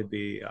not really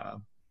be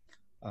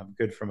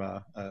good from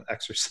a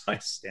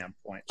exercise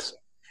standpoint.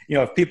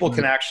 So, if people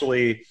can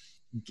actually,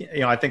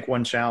 I think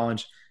one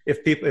challenge,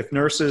 if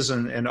nurses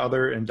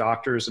and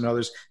doctors and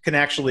others can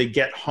actually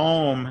get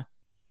home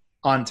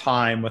on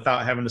time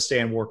without having to stay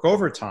and work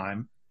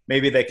overtime,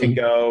 maybe they can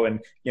go and,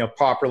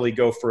 properly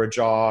go for a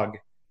jog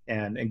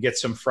and get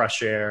some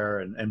fresh air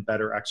and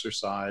better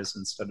exercise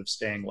instead of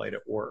staying late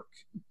at work.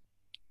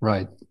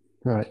 Right.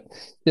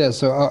 Yeah.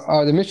 So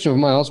the mission of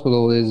my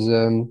hospital is,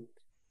 it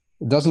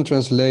doesn't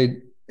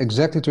translate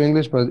exactly to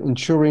English, but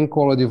ensuring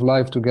quality of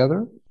life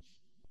together.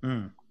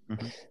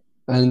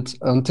 And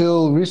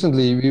until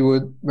recently,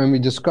 when we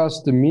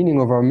discussed the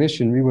meaning of our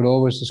mission, we would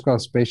always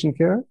discuss patient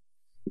care.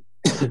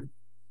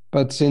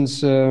 But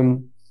since I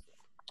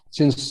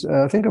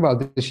think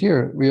about this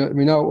year,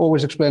 we now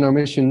always explain our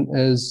mission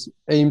as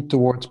aimed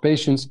towards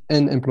patients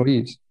and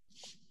employees.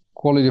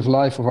 Quality of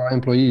life of our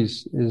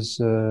employees is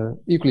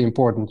equally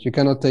important. You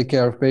cannot take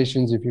care of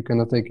patients if you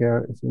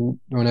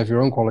don't have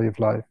your own quality of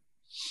life.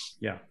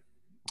 Yeah.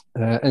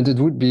 And it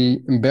would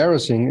be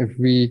embarrassing if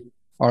we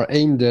are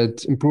aimed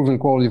at improving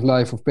quality of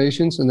life of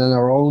patients and then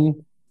our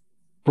own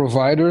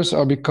providers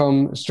are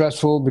become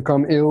stressful,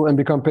 become ill, and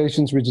become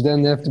patients, which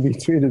then have to be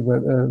treated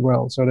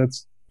well. So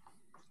that's,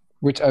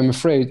 which I'm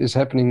afraid is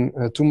happening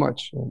too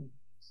much.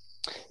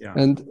 Yeah.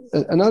 And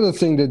another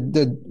thing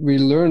that we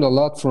learned a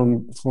lot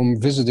from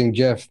visiting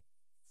Jeff,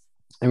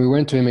 and we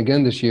went to him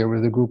again this year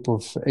with a group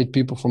of 8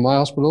 people from my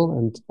hospital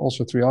and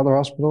also 3 other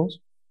hospitals,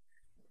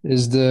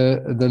 is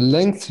the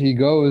length he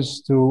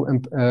goes to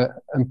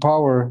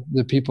empower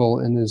the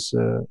people in his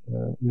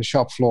the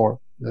shop floor,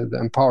 the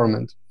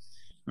empowerment.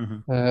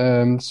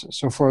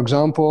 So for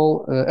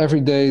example,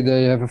 every day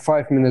they have a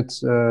 5-minute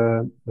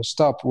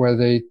stop where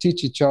they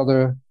teach each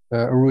other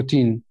a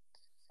routine.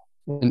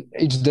 And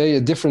each day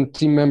a different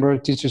team member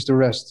teaches the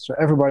rest. So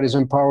everybody's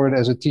empowered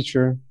as a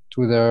teacher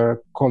to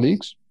their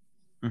colleagues.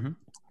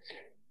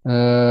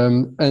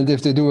 And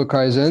if they do a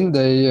Kaizen,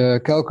 they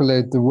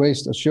calculate the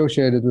waste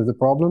associated with the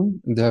problem.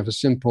 And they have a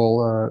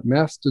simple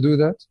math to do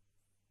that.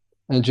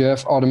 And you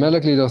have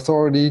automatically the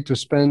authority to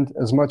spend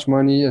as much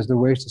money as the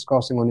waste is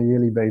costing on a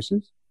yearly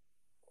basis.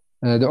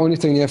 The only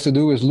thing you have to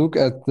do is look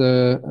at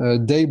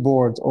the day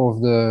board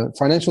of the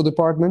financial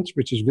department,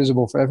 which is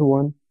visible for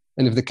everyone.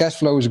 And if the cash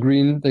flow is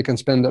green, they can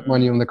spend that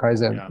money on the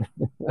Kaizen.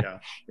 Yeah.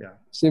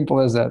 Simple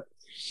as that.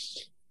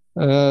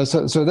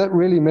 So that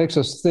really makes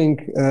us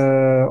think.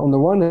 On the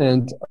one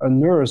hand, a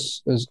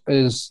nurse has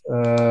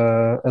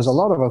a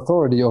lot of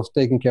authority of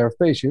taking care of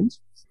patients,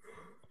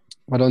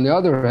 but on the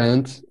other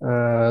hand,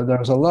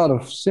 there's a lot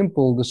of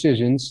simple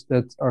decisions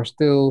that are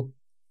still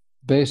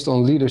based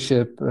on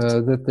leadership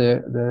that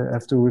they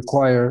have to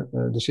require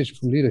decision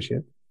from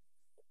leadership.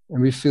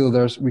 And we feel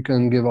we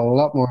can give a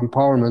lot more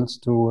empowerment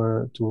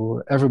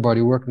to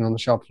everybody working on the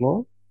shop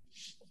floor.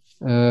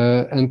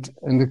 And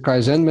the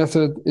Kaizen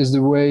method is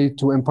the way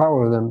to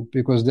empower them,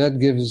 because that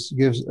gives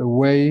a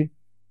way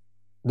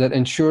that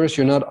ensures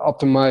you're not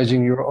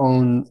optimizing your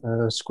own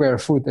square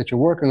foot that you're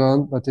working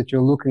on, but that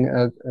you're looking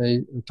at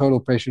a total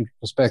patient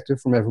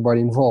perspective from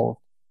everybody involved.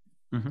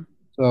 Mm-hmm.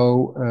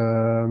 So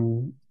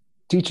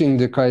teaching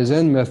the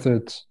Kaizen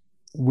method,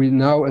 we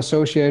now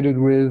associated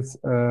with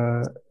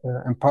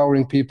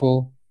empowering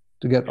people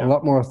to get a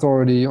lot more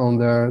authority on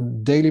their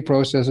daily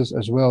processes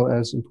as well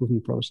as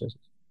improvement processes.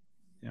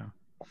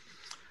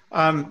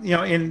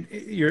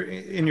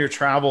 In your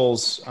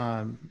travels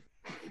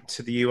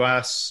to the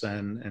U.S.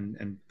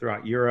 and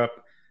throughout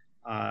Europe,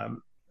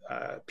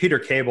 Peter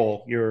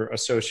Cable, your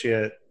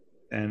associate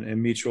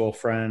and mutual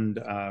friend,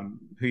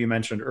 who you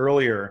mentioned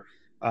earlier,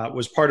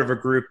 was part of a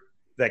group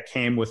that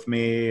came with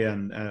me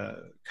and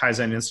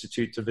Kaizen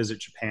Institute to visit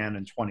Japan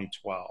in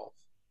 2012.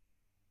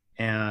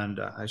 And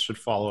I should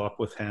follow up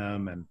with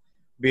him and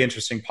be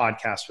interesting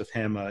podcast with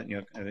him,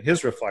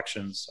 his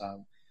reflections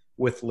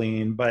with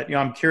Lean. But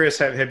I'm curious,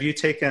 have you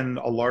taken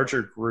a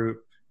larger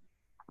group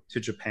to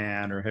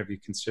Japan, or have you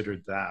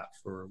considered that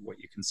for what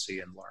you can see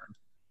and learn?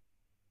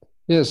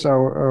 Yes,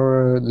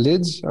 our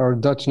LIDS, our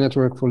Dutch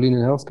Network for Lean in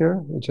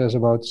Healthcare, which has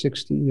about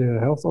 60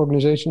 health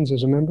organizations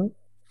as a member.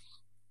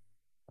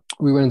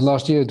 We went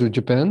last year to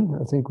Japan,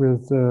 I think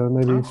with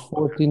maybe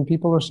 14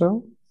 people or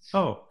so.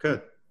 Oh,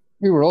 good.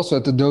 We were also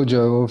at the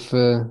dojo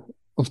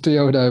of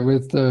Toyota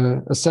with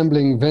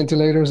assembling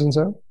ventilators and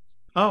so.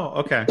 Oh,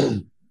 okay.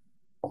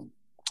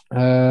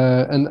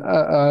 And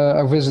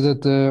I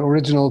visited the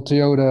original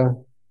Toyota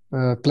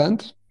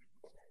plant,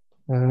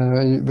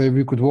 where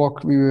we could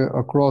walk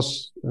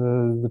across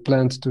the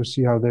plant to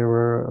see how they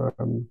were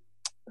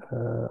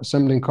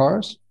assembling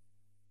cars.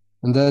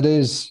 And that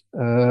is,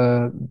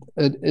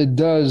 it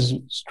does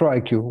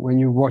strike you when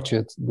you watch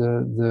it,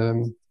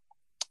 the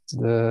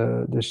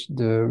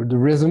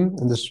rhythm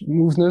and the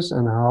smoothness,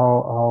 and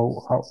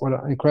how what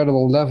an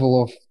incredible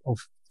level of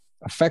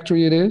a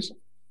factory it is,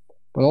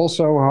 but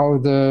also how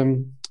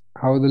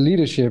the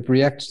leadership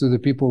reacts to the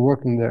people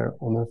working there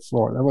on the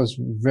floor. That was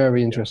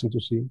very interesting to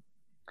see.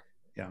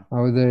 Yeah,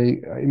 how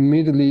they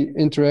immediately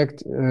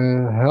interact,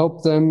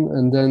 help them,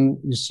 and then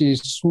you see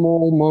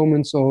small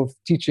moments of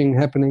teaching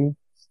happening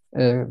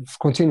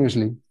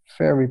continuously.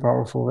 Very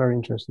powerful, very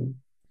interesting.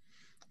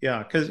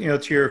 Yeah, because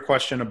to your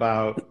question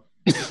about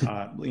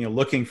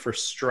looking for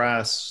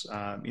stress,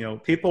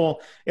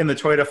 people in the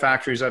Toyota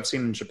factories I've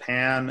seen in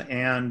Japan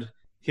and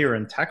here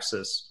in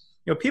Texas,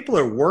 people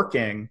are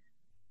working.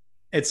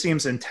 It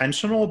seems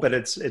intentional, but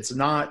it's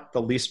not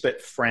the least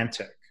bit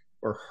frantic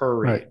or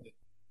hurried, right,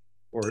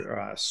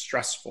 or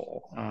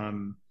stressful,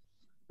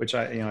 which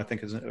I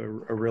think is a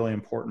really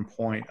important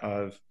point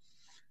of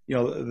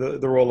the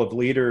role of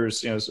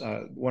leaders.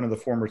 One of the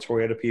former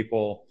Toyota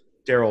people,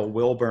 Daryl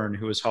Wilburn,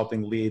 who was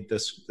helping lead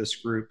this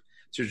group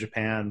to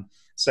Japan,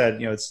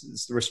 said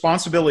it's the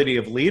responsibility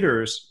of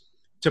leaders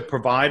to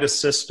provide a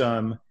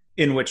system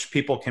in which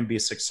people can be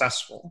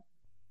successful.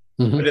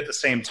 Mm-hmm. But at the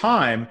same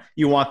time,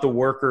 you want the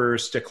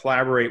workers to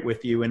collaborate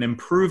with you in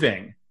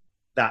improving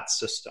that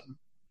system,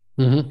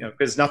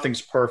 because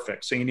nothing's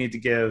perfect. So you need to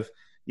give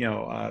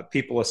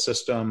people a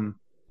system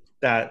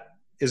that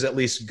is at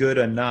least good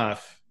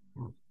enough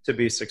to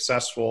be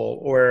successful.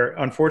 Or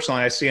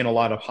unfortunately, I see in a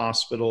lot of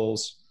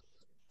hospitals,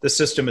 the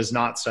system is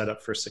not set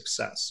up for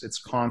success. It's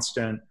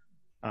constant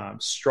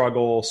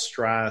struggle,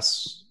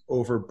 stress,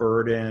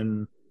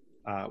 overburden,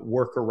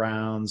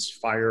 workarounds,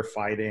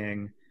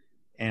 firefighting.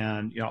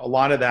 And a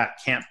lot of that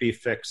can't be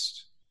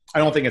fixed. I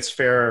don't think it's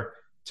fair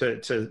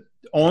to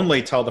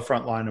only tell the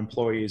frontline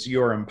employees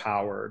you're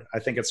empowered. I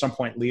think at some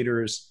point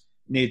leaders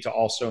need to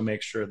also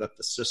make sure that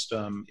the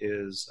system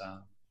is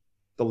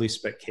the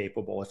least bit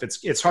capable. If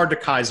it's hard to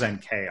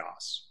Kaizen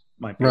chaos,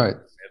 might be right. a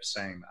way of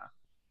saying that.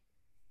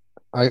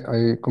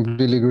 I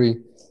completely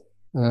agree.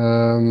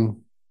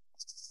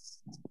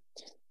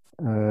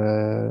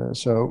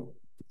 So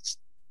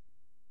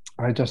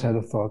I just had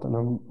a thought and I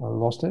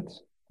lost it.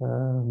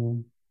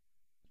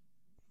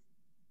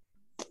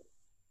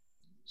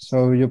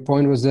 So your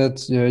point was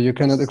that you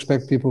cannot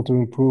expect people to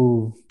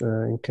improve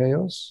in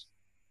chaos?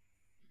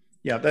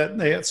 Yeah,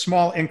 that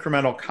small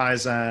incremental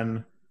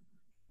Kaizen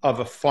of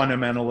a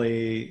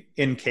fundamentally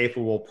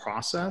incapable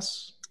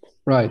process.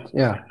 Right,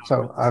 yeah.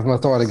 So I have my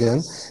thought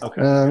again.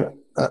 Okay.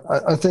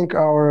 I think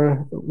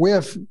we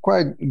have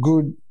quite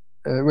good,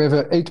 we have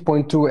an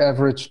 8.2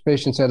 average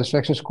patient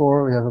satisfaction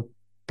score. We have a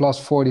plus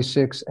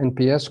 46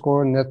 NPS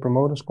score, Net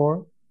Promoter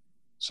Score.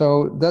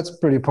 So that's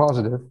pretty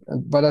positive.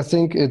 But I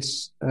think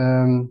it's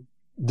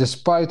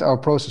despite our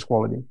process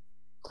quality.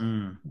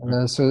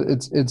 So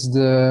it's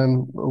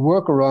the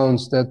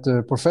workarounds that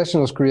the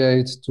professionals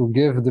create to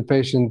give the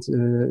patient,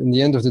 in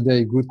the end of the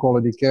day, good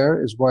quality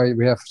care is why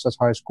we have such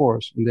high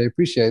scores. And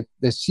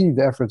they see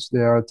the efforts they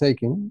are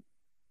taking,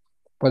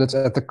 but it's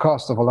at the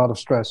cost of a lot of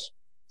stress.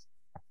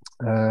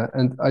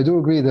 And I do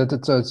agree that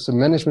it's a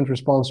management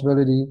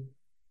responsibility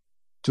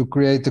to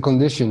create the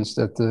conditions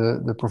that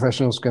the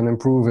professionals can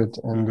improve it.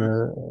 And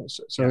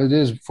it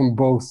is from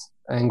both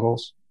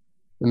angles.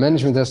 The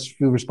management has to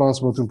feel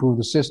responsible to improve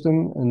the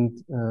system,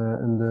 and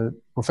the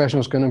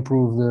professionals can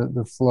improve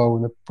the flow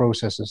and the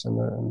processes and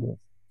the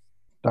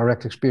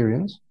direct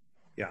experience.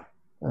 Yeah.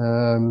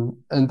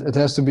 And it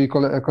has to be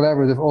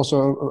collaborative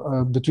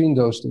also between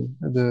those two.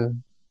 The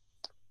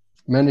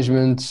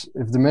management,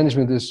 if the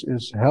management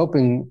is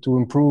helping to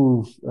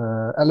improve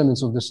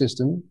elements of the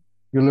system,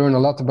 you learn a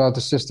lot about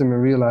the system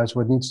and realize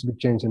what needs to be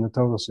changed in the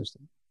total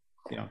system.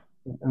 Yeah.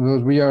 And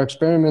what we are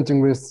experimenting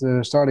with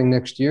starting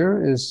next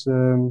year is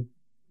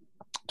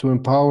to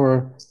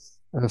empower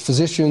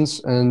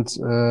physicians and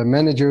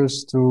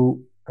managers to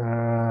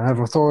have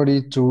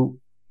authority to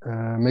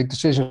make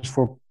decisions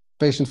for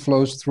patient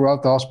flows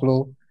throughout the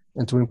hospital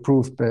and to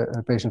improve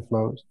patient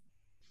flows,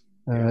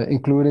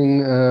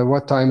 including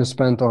what time is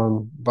spent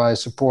on by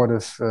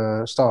supportive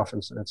staff,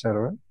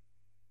 etc.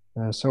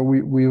 So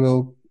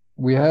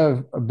we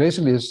have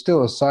basically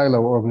still a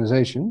silo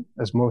organization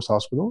as most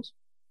hospitals,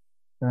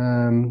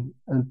 and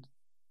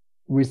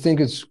we think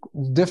it's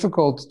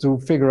difficult to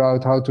figure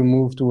out how to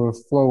move to a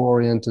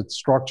flow-oriented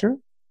structure.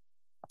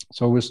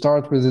 So we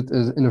start with it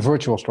in a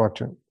virtual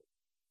structure.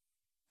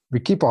 We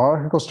keep a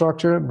hierarchical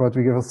structure, but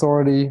we give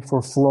authority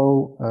for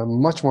flow,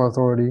 much more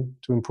authority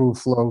to improve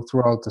flow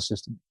throughout the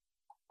system.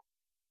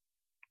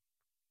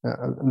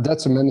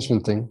 That's a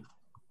management thing.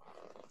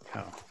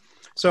 Yeah.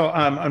 So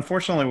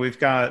unfortunately, we've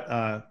got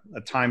a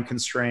time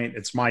constraint.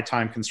 It's my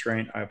time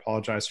constraint. I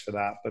apologize for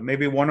that. But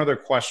maybe one other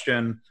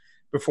question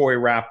before we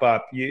wrap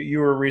up.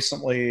 You were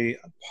recently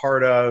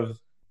part of,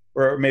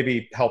 or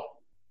maybe help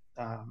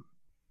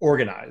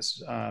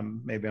organize,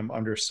 maybe I'm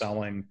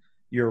underselling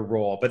your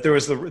role, but there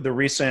was the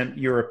recent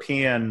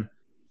European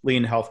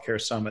Lean Healthcare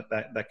Summit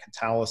that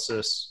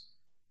Catalysis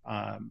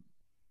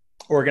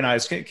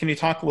organized. Can you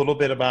talk a little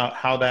bit about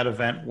how that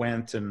event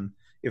went and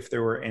if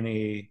there were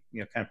any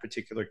kind of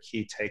particular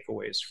key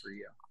takeaways for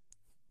you?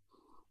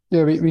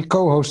 Yeah, we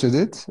co-hosted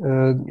it.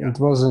 It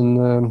was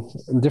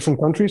in different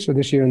countries. So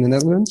this year in the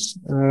Netherlands,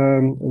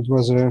 it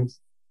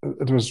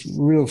was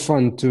real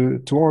fun to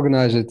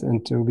organize it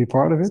and to be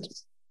part of it.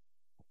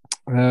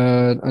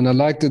 And I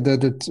liked it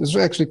that it was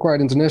actually quite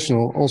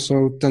international.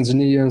 Also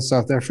Tanzania and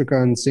South Africa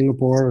and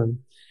Singapore and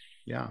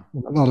a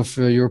lot of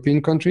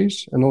European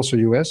countries and also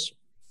US.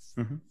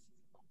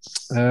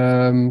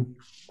 Mm-hmm.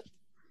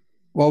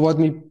 Well,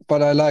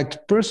 what I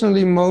liked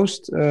personally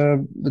most,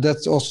 but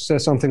that also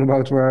says something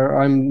about where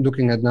I'm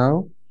looking at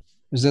now,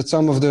 is that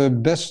some of the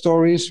best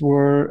stories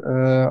were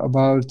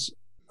about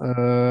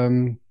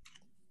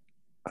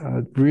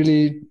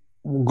really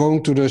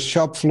going to the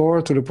shop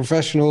floor, to the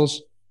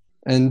professionals,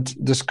 and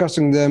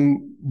discussing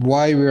them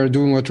why we are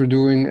doing what we're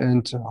doing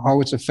and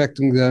how it's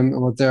affecting them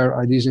and what their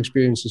ideas and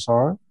experiences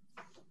are.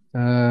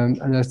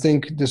 And I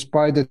think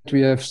despite that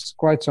we have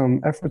quite some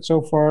effort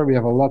so far, we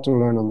have a lot to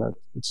learn on that.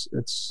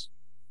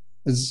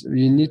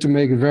 You need to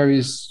make it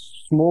very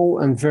small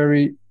and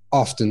very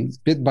often,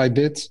 bit by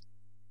bit.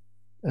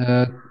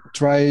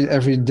 Try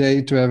every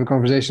day to have a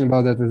conversation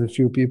about that with a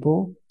few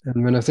people.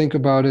 And when I think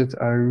about it,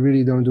 I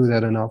really don't do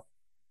that enough.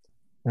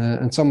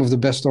 And some of the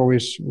best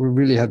stories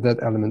really had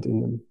that element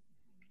in them.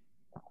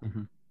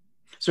 Mm-hmm.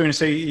 So when you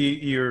say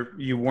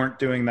you weren't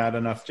doing that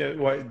enough,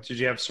 did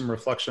you have some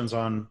reflections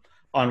on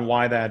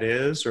why that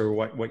is, or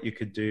what you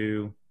could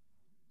do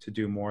to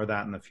do more of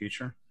that in the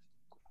future?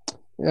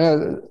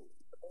 Yeah.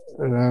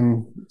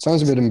 It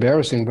sounds a bit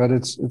embarrassing, but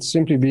it's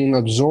simply being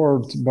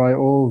absorbed by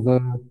all the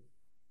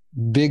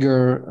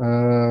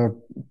bigger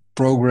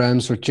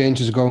programs or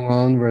changes going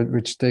on,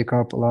 which take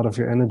up a lot of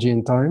your energy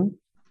and time,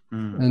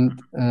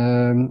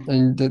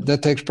 and that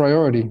takes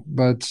priority.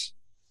 But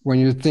when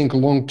you think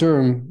long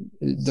term,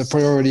 the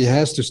priority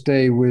has to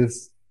stay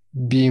with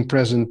being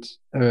present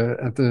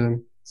at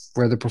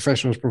where the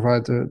professionals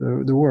provide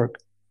the work,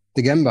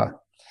 the Gemba.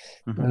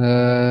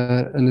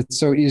 Mm-hmm. And it's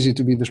so easy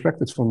to be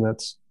distracted from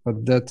that,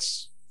 but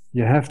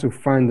you have to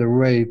find a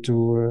way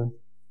to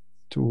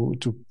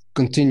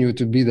continue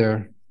to be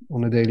there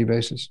on a daily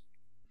basis.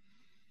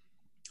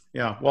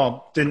 Yeah,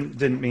 well,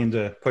 didn't mean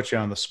to put you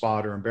on the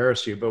spot or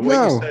embarrass you, but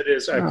what you said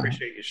is I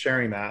appreciate you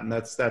sharing that, and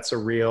that's a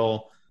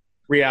real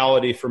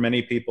reality for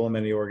many people in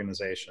many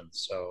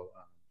organizations. So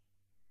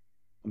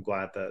I'm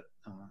glad that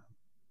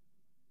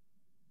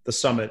the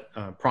summit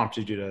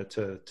prompted you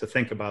to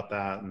think about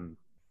that and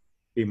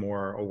be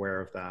more aware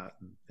of that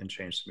and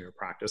change some of your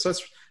practice.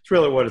 That's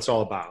really what it's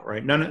all about,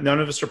 right? None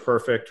of us are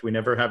perfect. We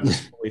never have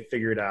this fully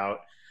figured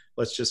out.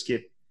 Let's just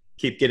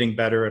keep getting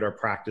better at our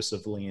practice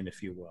of lean,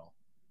 if you will.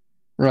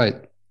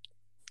 Right.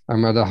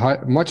 I'm at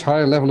a much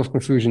higher level of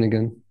confusion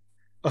again.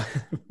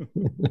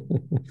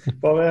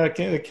 Well,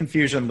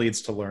 confusion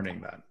leads to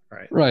learning then,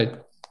 right? Right.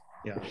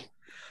 Yeah.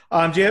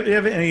 Do you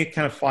have any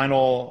kind of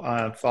final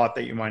thought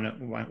that you might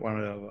want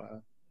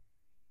to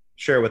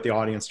share with the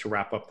audience to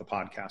wrap up the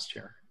podcast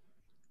here?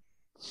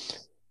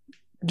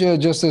 Yeah,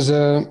 just as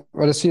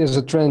what I see as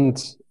a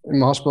trend in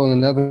my hospital in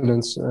the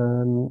Netherlands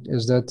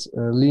is that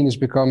lean is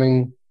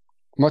becoming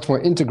much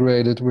more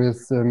integrated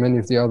with many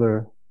of the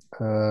other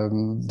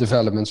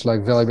developments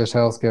like value-based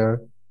healthcare,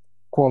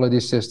 quality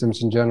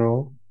systems in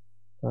general.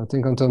 I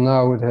think until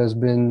now it has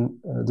been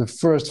the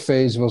first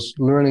phase was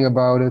learning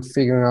about it,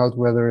 figuring out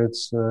whether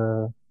it's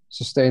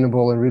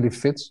sustainable and really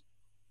fits.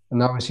 And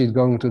now I see it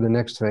going to the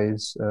next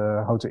phase,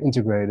 how to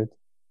integrate it.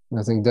 And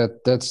I think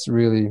that's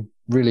really,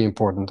 really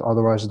important.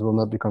 Otherwise it will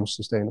not become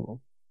sustainable.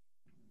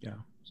 Yeah.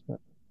 So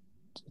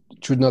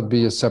it should not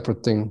be a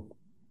separate thing.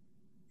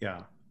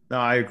 Yeah. No,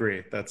 I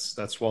agree.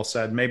 That's well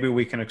said. Maybe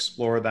we can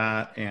explore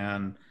that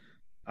and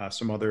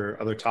some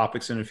other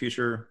topics in a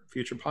future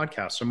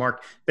podcast. So,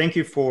 Mark, thank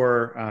you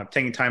for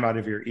taking time out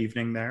of your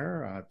evening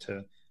there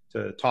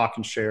to talk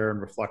and share and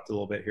reflect a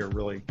little bit here.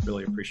 Really,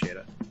 really appreciate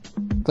it.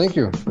 Thank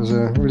you. It was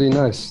really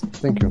nice.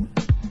 Thank you.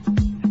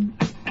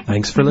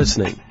 Thanks for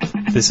listening.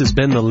 This has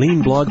been the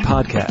Lean Blog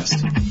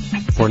Podcast.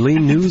 For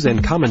Lean news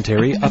and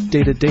commentary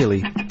updated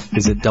daily,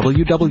 visit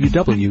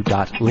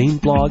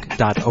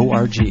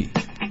www.leanblog.org.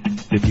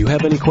 If you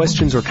have any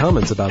questions or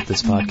comments about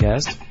this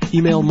podcast,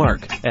 email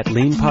Mark at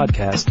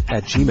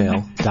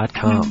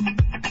leanpodcast@gmail.com.